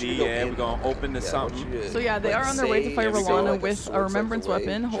that I want you easy, to go and in. we're gonna open to Yeah, I want something. you to, So yeah, they like, are on their way to say fight every go, Rolana like, a with sword a remembrance type of way,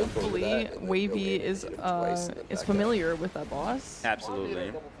 weapon. jump over Hopefully, that, and then go Wavy in, is hit him twice, and then back up. familiar with that boss.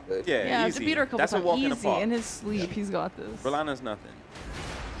 Absolutely. But- Yeah, Yeah, easy. to beat her a couple That's times. a walk in the Easy park. in his sleep. He's got this. Rolana's nothing.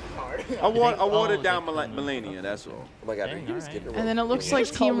 I watered down Melania, that's all. Oh my god, he was getting And then it looks You like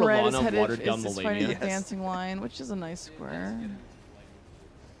just call Team Red is Rolana headed watered down is fighting Melania. the dancing line, which is a nice square.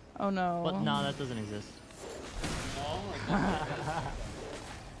 Oh no. But no, that doesn't exist.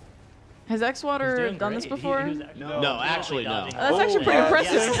 Has He's X-Water doing done this great. before? No, actually, no. That's actually pretty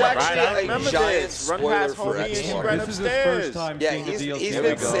impressive. This is actually Right, I a remember giant this. Run spoiler past for homie and she X-Water. ran This is his upstairs. first time Yeah, seeing the he's DLC.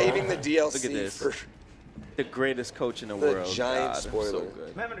 been saving the DLC Look at this. for The greatest coach in the the world. giant God, I'm spoiler. so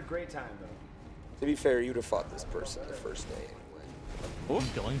good. I'm having a great time though. To be fair, you'd have fought this person the first day anyway.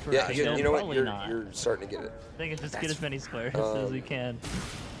 Going for Yeah, a you know what? Probably You're, not. you're starting to get it. I think it's just get as many squares as we can.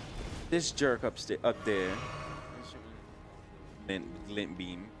 This jerk up there. glint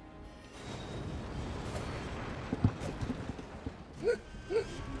beam.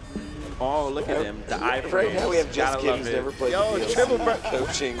 Oh, look at him. The iPhone. Right now we have just Gotta kids love who's it. never played Yo, the triple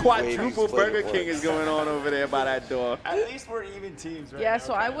coaching, quadruple Wavy's played Burger it King once. is going on over there by that door. At least we're even teams right Yeah, now.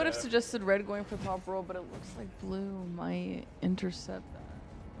 so I would have suggested red going for top row, but it looks like blue might intercept that.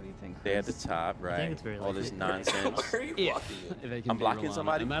 What do you think? They're at the top, right? it's very All this likely. nonsense. Where are you blocking it? I'm blocking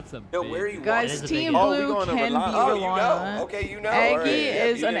somebody. And that's a No, where are you Guys, blocking? Team Oh, we Blue going to can beat Rolana. Oh, you Rolana. know. Okay, you know. Aggie All right. Yeah,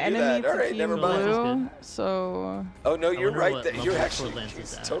 is you an didn't do enemy that. All to right, Team never mind. Blue, so... Oh, no, I you're wonder right. what You're level actually Fort Lance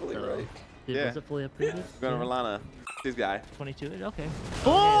is at, totally though. right. Was it fully upgraded? We're going to Rolana. This guy. 22? Okay. Okay, that's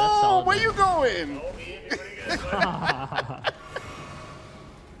Oh, solid where then. you going?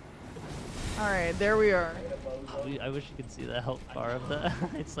 Alright, there we are. I wish you could see the health bar of the.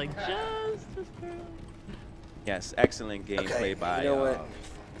 It's like just barely. Yes, excellent gameplay Okay, by you know what?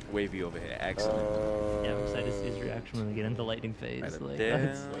 Wavy over here. Excellent. Yeah, I'm excited to see his reaction when we get into lightning phase. Right up Like, there.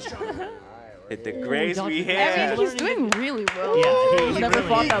 that's- Hit the grace we I here. mean, he's doing really well. Yeah, He's he never really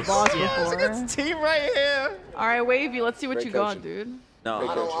fought that is. boss Yeah. before. Look at this team right here. Alright, Wavy, let's see what Great you got, coaching. dude. No. Great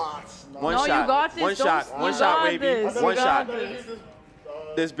coaching. One No, shot. you got this. One Don't- shot. you One shot, got Wavy. this. You One got shot. this.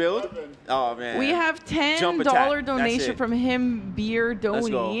 This build? Oh, man. We have Jump $10 attack. That's donation it. from him, Beer Let's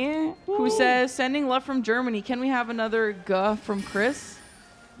go. Donny, who says, sending love from Germany. Can we have another guh from Chris?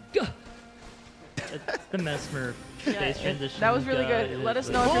 It's the Mesmer phase transition. That was really guy good. is Let us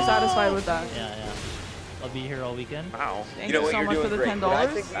like- know if you're satisfied with that. Yeah, yeah. I'll be here all weekend. Wow. Thank You know you what? so You're much doing for the great. $10. What I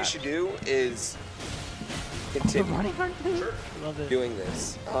think we should do is continue Love it. doing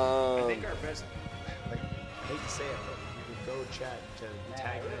this. I think our best, like, I hate to say it, but we would go chat to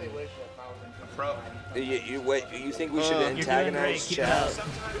tag a pro. You think we should You're doing great. antagonize Keep it Chad? up.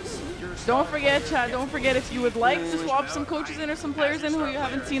 Don't forget, chat. Don't forget if you would like to swap some coaches in or some players in who you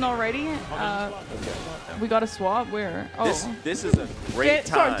haven't seen already. We got a swap. Where? Oh, This is a great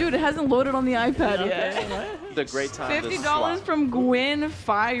Sorry, time. dude. It hasn't loaded on the iPad yet. The great time to $50 swap. from Gwyn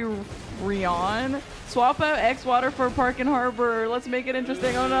Fyrion. Swap out X Water for Park and Harbor. Let's make it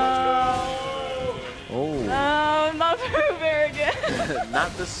interesting. Oh no. Oh. No, not very good.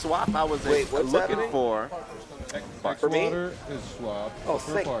 Not the swap I was Wait, what's looking happening? for. For me? Water is swapped. Oh,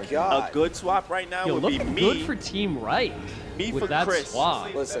 for thank parking. God. A good swap right now Yo, would be looking me. good for Team Right. Me with for that Chris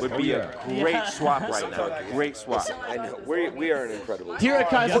swap. Listen, would be a great swap right now. Great swap. I know. We are an incredible Here at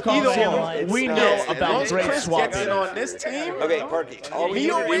Kaizo Colosseum, we know Yeah, about once great Chris swaps. gets in on this team. Okay, Parky. All we He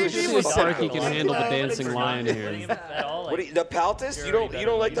need to do always is did just was fuck Sparky with can them. handle the dancing lion here. What do you, the Paltus? You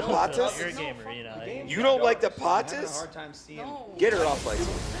don't like the Paltus? You're a gamer, you know. You don't like the Paltus? Get her off my team.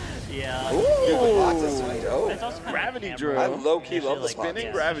 Yeah. Dude, the Paltus would be dope. It's also kind of Gravity camera. drill. I low-key love the Actually, Spinning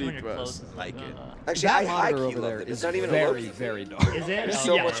Paltus. gravity when you're thrust. close, it's Like it. Actually, That I monitor high-key over love there it. is It's not even a very, low-key thing. very dark. Is it? It's Oh,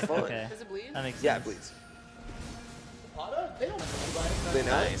 so yeah, much fun. Okay. Does it bleed? That makes sense. Yeah, please. They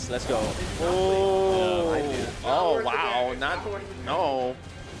know? Nice. Let's go. Oh. I do. Oh wow. Not. No.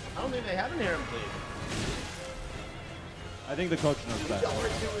 I don't think they have an Aaron bleed. I think the coach knows best.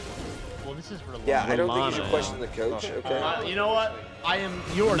 Well, this is Rolana. Yeah, I don't think you should Rolana, question the coach. Okay. You know what?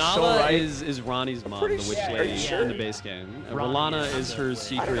 You are so Nala right. is Ronnie's mom, the pretty witch sure. lady Are you sure? in the base game. And Ronnie Rolana is is her I don't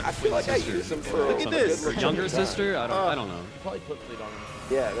secret know. I feel like I sister. use them for Look at some this. good Younger legitimate sister? I don't know. Probably put bleed on him.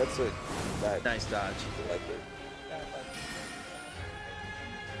 Yeah, that's what. That, Nice dodge. I like it.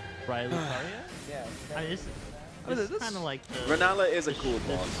 Riley Faria? Yeah. I mean, this is kind of like the. Renala is a cool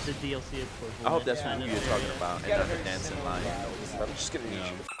boss. The DLC of course. I hope that's who you're talking about and not the dancing lion. I'm just gonna need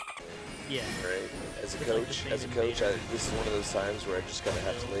you Yeah. to right? As a coach, this is one of those times where I just gotta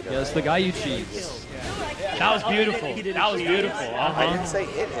have to lay down. Yeah, it's the guy you cheat. That was beautiful. That was beautiful. I didn't say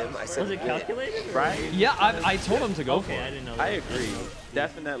hit him. I said Was it win. calculated? Right? Yeah, I told him to go for Okay, I it. didn't know I that. agree.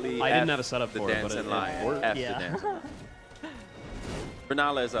 Definitely. I didn't F have a setup the for it, but dancing it lion. worked. F Yeah. the dancing lion.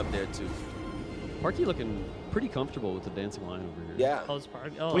 Renala is up there too. Parky looking pretty comfortable with the dancing lion over here. Yeah. Oh, it's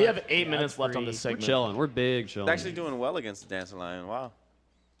Park. Oh, We have that's- 8 yeah, minutes that's left on free. this We're segment. chilling. We're big chilling. He's actually doing well against the dancing lion. Wow.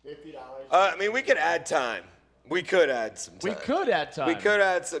 I mean, we could add time. We could add some time. We could add time. We could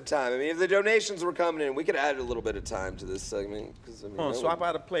add some time. I mean, if the donations were coming in, we could add a little bit of time to this segment. Cause, I mean, Come on, that swap would-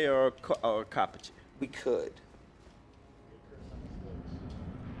 out a player or a copy. We could.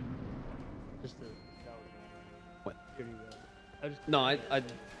 Just the. What? I just. No, I that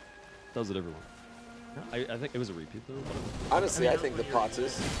was a different one. I think it was a repeat though. Honestly, I think the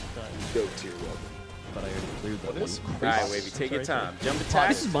Potus go tier level. But I already cleared that one. All right, Wavy, take your time. Jump attack.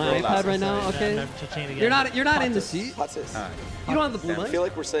 This is my roll iPad out. right now. Okay. I'm touching it again. You're not in the seat. Potus. All right. You don't have the blue I mic. feel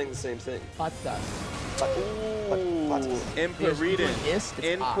like we're saying the same thing. Potus. Input reading. It's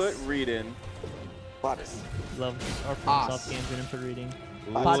Input us. reading. Potus. Love our soft games and input reading.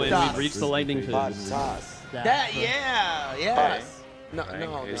 Ooh, and we've reached the lightning phase. Potus. Yeah. No, Right,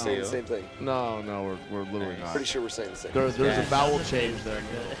 no, you're no. saying the same thing. No, we're literally not. Pretty sure we're saying the same. There's a vowel change there.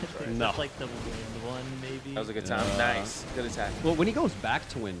 No. It's like the wind one, maybe. That was a good time. Nice. Good attack. Well, when he goes back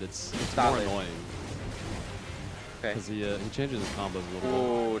to wind, it's more annoying. Okay. Because he changes his combos a little bit.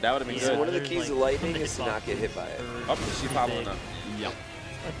 Oh, that would have been So good. one of the keys to lightning is to not get hit by it. Oh, she's following up. Yep.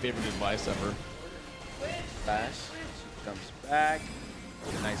 My favorite advice ever. Flash. She comes back.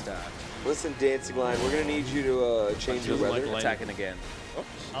 Nice dodge. Listen, Dancing Line, we're gonna need you to change your weather. Attacking again.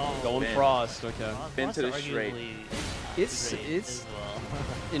 Oh, Going Ben. Frost, okay. Been to the straight. It's as well.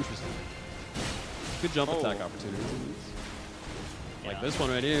 interesting. Good jump attack opportunities. Like this one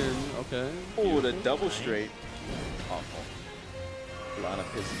right here. Okay. Oh, the double straight. Awful. Lana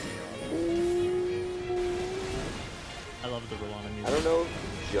pisses me off. I love the Rolana music. I don't know.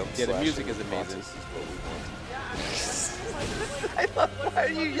 Jump Yeah, the music slashing is amazing. is what we want. I love, why are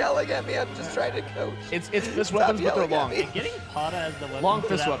you yelling at me? I'm just trying to coach. It's fist Stop weapons, but they're yelling at long. me. Getting Pata as the weapon Long for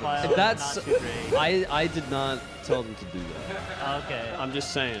fist that weapons. pile is That's not too great. I did not tell them to do that. Okay. I'm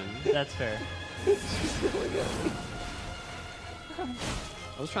just saying. That's fair.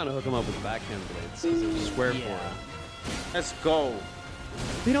 I was trying to hook him up with backhand blades because it was square for him. Let's go.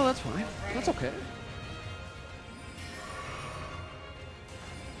 You know, that's fine. That's okay.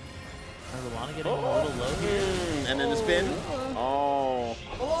 Rolana getting a little low here. And then the spin. Oh.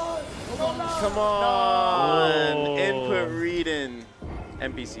 Come on. No. Input reading.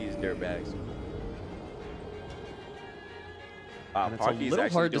 NPCs, dirtbags. Wow, And it's a Parky's little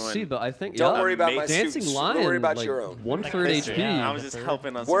actually hard to doing see, but I think Don't worry about my Dancing suits. Lion. Don't worry about like, your own. 1/3 HP. Yeah, I was just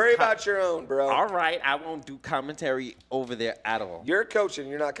helping us. Worry about your own, bro. All right, I won't do commentary over there at all. You're coaching.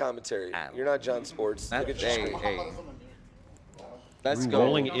 You're not commentary. You're not John Sports. Look at your Hey, screen. hey. Let's go.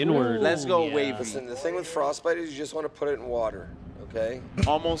 Rolling inward. Let's go, Yeah. wavy. Listen, the thing with frostbite is you just want to put it in water, okay?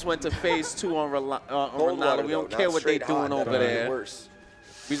 Almost went to phase 2 on Cold Rolana. water, We don't though, care not what they straight hot. doing over That'll make it there. worse.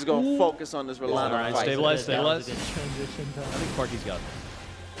 We just gonna focus on this Rolana All right, fight. stabilize, That was stabilize. a good transition. I think Parky's got it.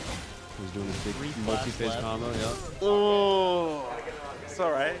 He's doing this big Three multi-phase left. combo, yeah. Oh, it's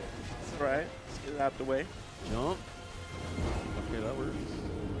all right. It's all right. Let's get it out the way. Jump. Okay, that works.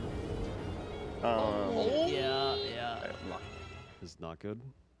 Yeah. It's not good.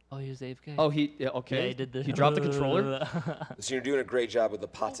 Oh, he was AFK. Oh, okay. Yeah, he did this. He dropped the controller. So you're doing a great job with the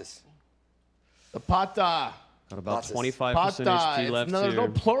patas. The pata. Got about Patas. 25% Pata. HP left No, there's here. no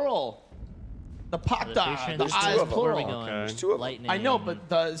plural. The pata. The There's I two is of them. Where are we plural. going? Okay. There's two of them. Lightning. I know, but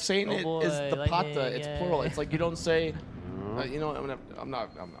the saying Oh it boy, is the pata. lightning, It's yeah. plural. It's like you don't say. You know, I'm not.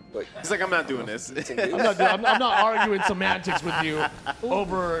 But He's like, I'm not doing this. I'm not arguing semantics with you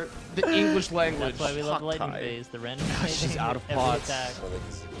over the English language. That's why we love the lightning Hawkeye. phase. The random she's lightning out of every pots. attack.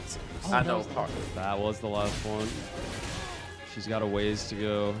 I know. That was the last one. She's got a ways to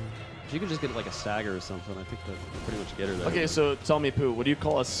go. She could just get like a stagger or something. I think that would pretty much get her there. Okay, so tell me, Pooh, what do you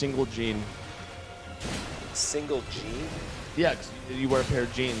call a single gene? single gene? Yeah, 'cause you wear a pair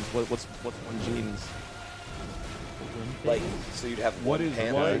of jeans. What's one jeans? Like, so you'd have What one is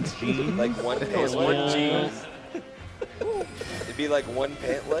pant one leg? jean? Like one pant One leg? jean. It'd be like one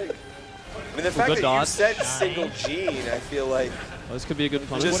pant leg? I mean, the fact Good that dodge. you said single gene, I feel like Oh, this could be a good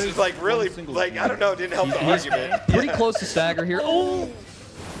punch. just like really, like, I don't know, it didn't help the argument. Pretty close to stagger here. Oh!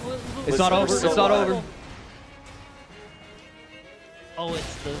 It's not over. so It's not loud. over. Oh,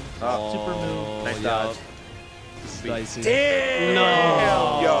 it's the Oh, super move. Nice dodge. Dicey. Damn!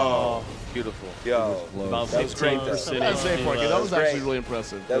 No. Yo. Beautiful. Yo. About That was great. 15%. That's safe, Marky. That was actually really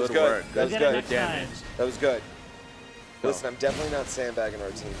impressive. That was Good good. work. That was We'll get it good. next time. That was good. Listen, I'm definitely not sandbagging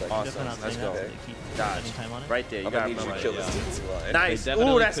our team. Like Awesome. Definitely not Let's saying go. that. Keep Dodge. spending time on it. Right there. You I'm got gonna to need you to remember. kill this team line. They Nice.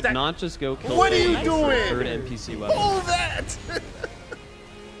 definitely Ooh, that's could that. not just go kill What are the you doing? third NPC weapon. Pull that.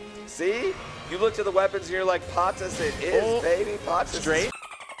 See? You looked at the weapons and you're like, Patas it is, Oh. baby. Patas Straight.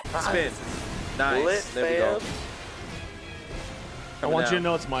 Spin. Nice. Lit, There we go. fam. I want you to down.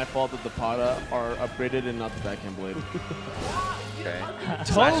 know it's my fault that the Pata are upgraded and not the backhand blade. Okay.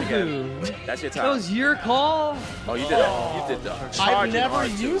 Slash again. Tofu. That's your That time. was your call. Oh, you did it. You did the I've charging never hard,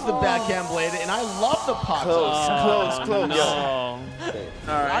 too. used the backhand blade, and I love the Pata. Close. No.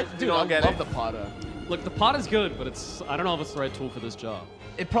 All right. Dude, I love the Pata. Look, the pot is good, but it's I don't know if it's the right tool for this job.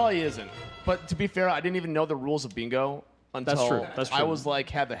 It probably isn't. But to be fair, I didn't even know the rules of bingo until That's true. That's I true. was like,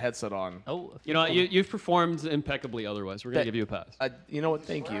 had the headset on. Oh, You know, you've performed impeccably otherwise. We're going to give you a pass. You know what?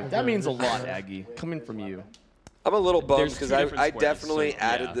 Thank you. That means a lot, Aggie. Coming from you. I'm a little bummed There's because two I different squares, definitely so,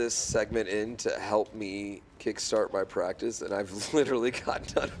 added yeah. this segment in to help me kickstart my practice, and I've literally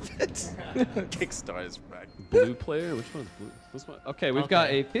got none of it. Kickstart is practice. Blue player? Which one's blue? This one? Okay, we've got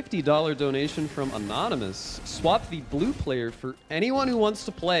a $50 donation from Anonymous. Swap the blue player for anyone who wants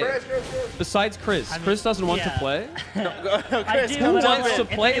to play. Chris. Besides Chris. I mean, Chris doesn't want to yeah. play? I do, Who but wants to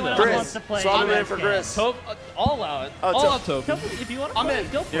play anyone though? wants to play, Swap you him in guys for can. Chris. I'll allow it. Oh, I'll have Tofu. Tofu, if you want to I'm play,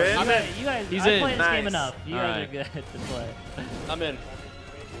 in. go for You're it. in? You I'm guys, in. you guys, He's I in. play this game Nice. enough. You All guys right. are good to play. I'm in.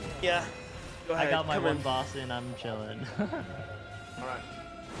 Yeah. Go ahead. I got my Come one in. boss in. I'm chilling. All right.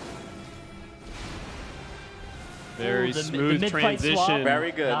 Very Ooh, the smooth mid-fight transition. swap.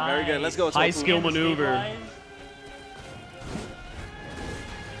 Very good. Very good. Let's go. Nice. High Tofu. skill And the maneuver. stabilize.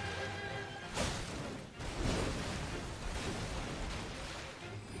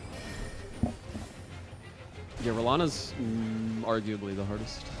 Yeah, Rolana's arguably the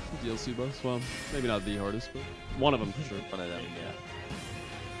hardest DLC boss. Well, maybe not the hardest, but one of them for sure. One of them. Yeah.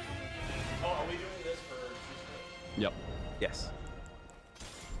 Oh, are we doing this for? Yep. Yes.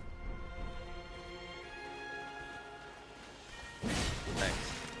 Thanks.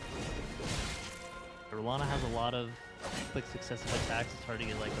 Rolana has a lot of quick successive attacks. It's hard to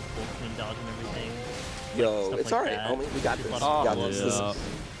get like a full clean dodge and everything. Yo, Stuff it's like all right, that. homie. We got this. We There's a lot got of this. Yeah.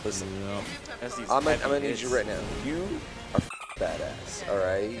 Listen. Yep. That's these I'm heavy gonna need hits. you right now. You are badass, all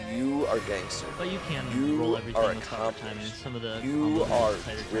right? You are gangster. But you can You roll everything are with proper timing. accomplished. Some of the You combos are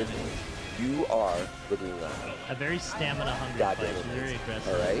tighter driven. timing. You are the blue line. A very stamina-hungry Goddamn fight. She's very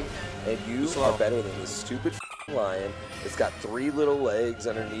aggressive. all right? And you are better than this stupid lion. It's got 3 little legs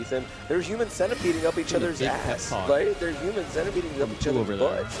underneath him. They're human centipeding up each other's big ass, pep talk. right? They're human centipeding up each Two other's over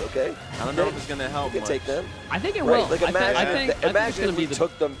there. butts, okay? I don't know if it's gonna help. You can take them. I think it Right? will. Like I imagine, think it's imagine gonna if be we the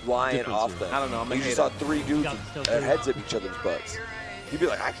took the lion difference off here. them. I don't know, I'm a You just hater. saw 3 dudes got with still their good. heads at each other's butts. You'd be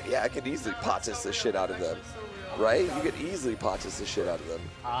like, I could easily potus the shit out of them, right? You could easily potus the shit out of them.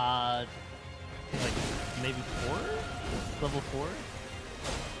 Like maybe 4? Level 4?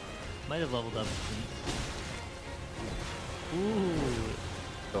 Might have leveled up since. Ooh.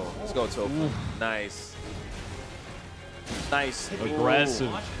 Go. Let's go, Tofu. Nice. Nice. aggressive.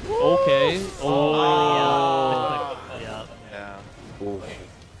 Ooh. Okay. Oh. Yeah. Yeah. Ooh.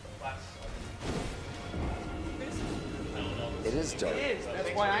 It is dark. It is. That's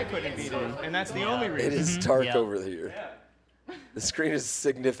why I couldn't beat it, and that's the only reason. It is dark Yeah. over here. The screen is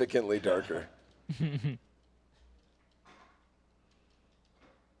significantly darker.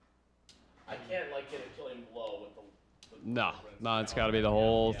 I can't like get a killing blow with the. No, it's got to be the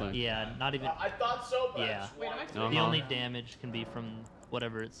whole thing. Yeah, not even. I thought so, but I Yeah. just wanted to. The only damage can be from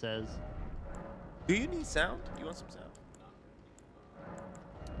whatever it says. Do you need sound? You want some sound?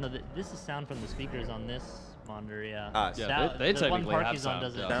 No, this is sound from the speakers on this monitor. Yeah. Ah, yeah, Sound- they the one technically have Parky's on sound,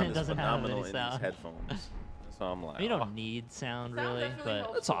 doesn't yeah. Sound is doesn't have phenomenal any in sound. these headphones. So I'm like, You oh. don't need sound really,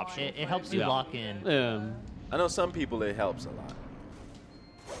 but It's optional. it helps you Yeah. lock in. Yeah. I know some people it helps a lot.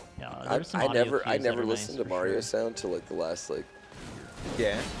 Yeah, I, there's some I audio never cues that are listened nice to for Mario sure. sound till like the last like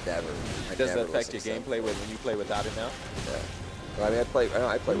Yeah. never. I Does never that affect your listened to gameplay when you play without it now? sound. Yeah. Well, I mean, I play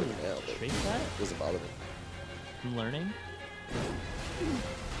with it now, but Straight that? it doesn't bother me. I'm learning.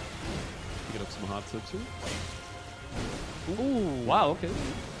 Get up some hot tips here. Ooh, wow, okay.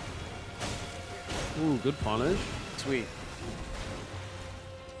 Ooh, good punish. Sweet.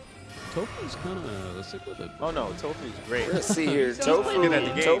 Tofu's kind of sick with it. Oh no, Tofu's great. We're gonna see here. He's looking at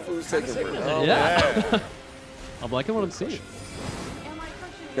the game. Tofu's taking it. Yeah. I'm liking what I'm seeing.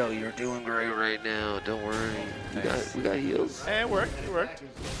 No, you're doing great right now. Don't worry. We got heals. It worked. It worked.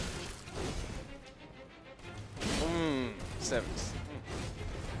 Sevens.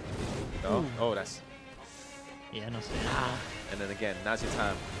 Oh, oh, that's. Yeah, no stamina. And then again, now's your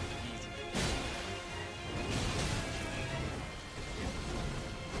time. Easy.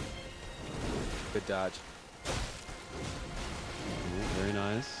 Good dodge. Ooh, very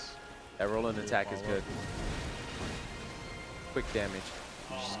nice. That rolling attack is good. Quick damage.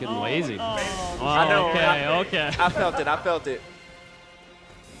 She's getting lazy. Oh, I know. Okay. I felt it. I felt it.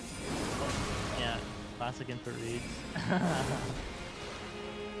 Yeah, classic input reads.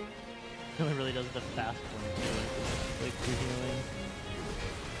 It really does the fast one too, like healing.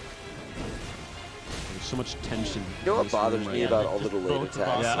 There's so much tension. You know in what this bothers room me right about now. all the delayed Both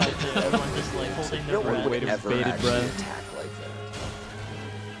attacks? bosses, everyone just like holding their No one breath. would Weight of ever bated actually breath. attack like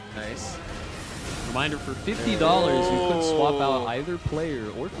that. Nice. Reminder, for $50, you could swap out either player,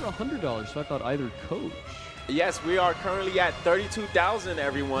 or for $100, swap out either coach. Yes, we are currently at 32,000,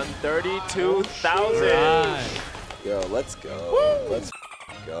 everyone. 32,000. Right. Yo, let's go. Let's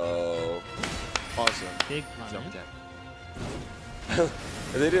go. Awesome. Big money. Jump attack.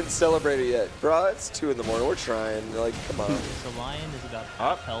 They didn't celebrate it yet. Bro, it's 2 in the morning. We're trying. Like, come on. So Lion is about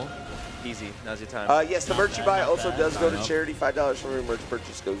health. Easy. Now's your time. Yes, the merch you buy also does go to charity. $5 from your merch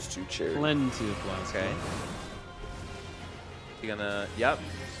purchase goes to charity. Plenty of flags. Okay. You're gonna, yep.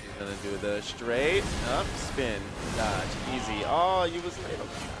 She's gonna do the straight up spin. Dodge. Easy. Oh, you was late on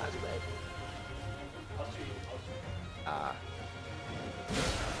the dodge, babe. Ah.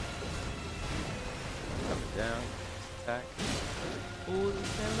 Up, down. Attack. Ooh,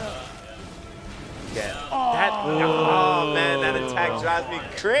 stand up. Yeah. Oh man, that attack drives me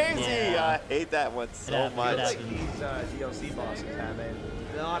crazy. Yeah. I hate that one so much. Like these DLC bosses have a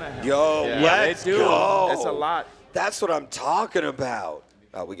lot of health. Yo, Yeah, let's they do. go. It's a lot. That's what I'm talking about.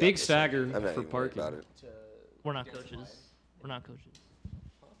 Oh, we got Big this. stagger I'm not for even worried parking. about it. We're not coaches. We're not coaches.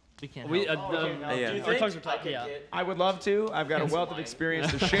 We can't. We, help. Yeah. Our tongues are tied. Yeah. I would love to. I've got a wealth of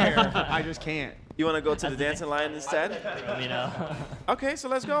experience to share. I just can't. You want to go to the dancing lion instead? I mean, Okay, so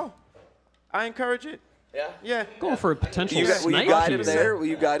let's go. I encourage it. Yeah? Yeah. Go for a potential Will snipe you guide him here. there? Will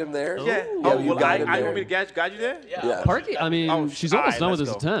you guide him there? Yeah. Yeah, Oh, will you well, guide him I there? want me to guide you there? Yeah. Parky, I mean, she's almost done with this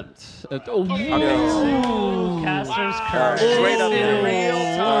let's go. attempt. Caster's curse. Straight up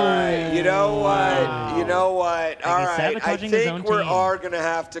there. All right. You know what? You know what? All right. I sabotaging his own think we team. are going to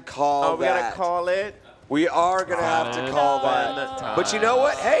have to call Oh, we that. gotta call it. We are going to have to call that. But you know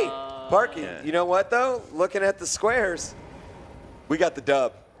what? Hey, Parky, you know what, though? Looking at the squares, we got the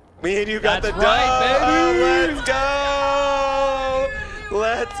dub. Me and you got That's the right, dub. baby. Let's go.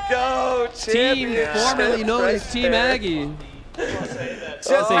 Let's go. Team formerly known as Team Aggie. Just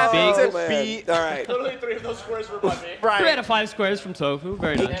say big. to beat. All right. Literally 3 of those squares were by me. 3 out of 5 squares from Tofu.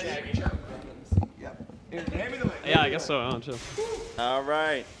 Very nice. Yeah, I guess so. Oh, chill. All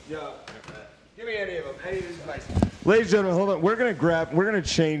right. Yo, give me any of them. Any of these advice. Ladies and gentlemen, hold on. We're gonna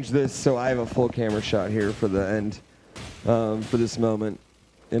change this so I have a full camera shot here for the end, for this moment,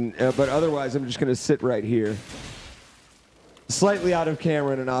 and but otherwise I'm just gonna sit right here, slightly out of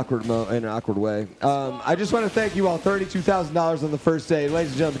camera in an awkward way. I just want to thank you all. $32,000 on the first day,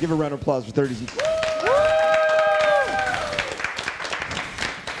 ladies and gentlemen. Give a round of applause for 30.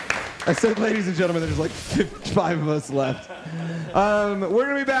 I said, ladies and gentlemen, there's like 5 of us left. We're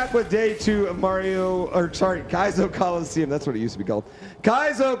going to be back with day 2 of Kaizo Colosseum. That's what it used to be called.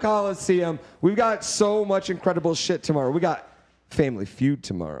 Kaizo Colosseum. We've got so much incredible shit tomorrow. We got Family Feud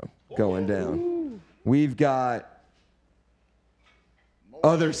tomorrow going down. We've got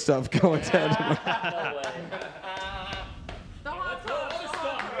other stuff going down tomorrow.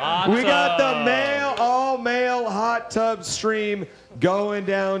 We got the all-male hot tub stream going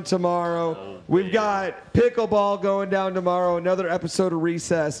down tomorrow. We've got pickleball going down tomorrow, another episode of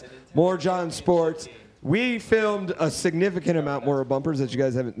Recess, more John Sports. We filmed a significant amount more bumpers that you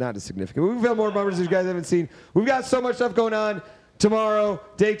guys haven't, not as significant, we filmed more bumpers that you guys haven't seen. We've got so much stuff going on tomorrow,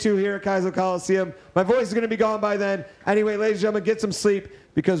 day 2 here at Kaizo Coliseum. My voice is going to be gone by then. Anyway, ladies and gentlemen, get some sleep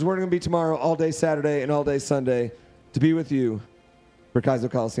because we're going to be tomorrow all day Saturday and all day Sunday to be with you for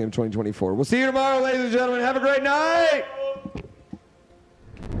Kaizo Coliseum 2024. We'll see you tomorrow, ladies and gentlemen. Have a great night.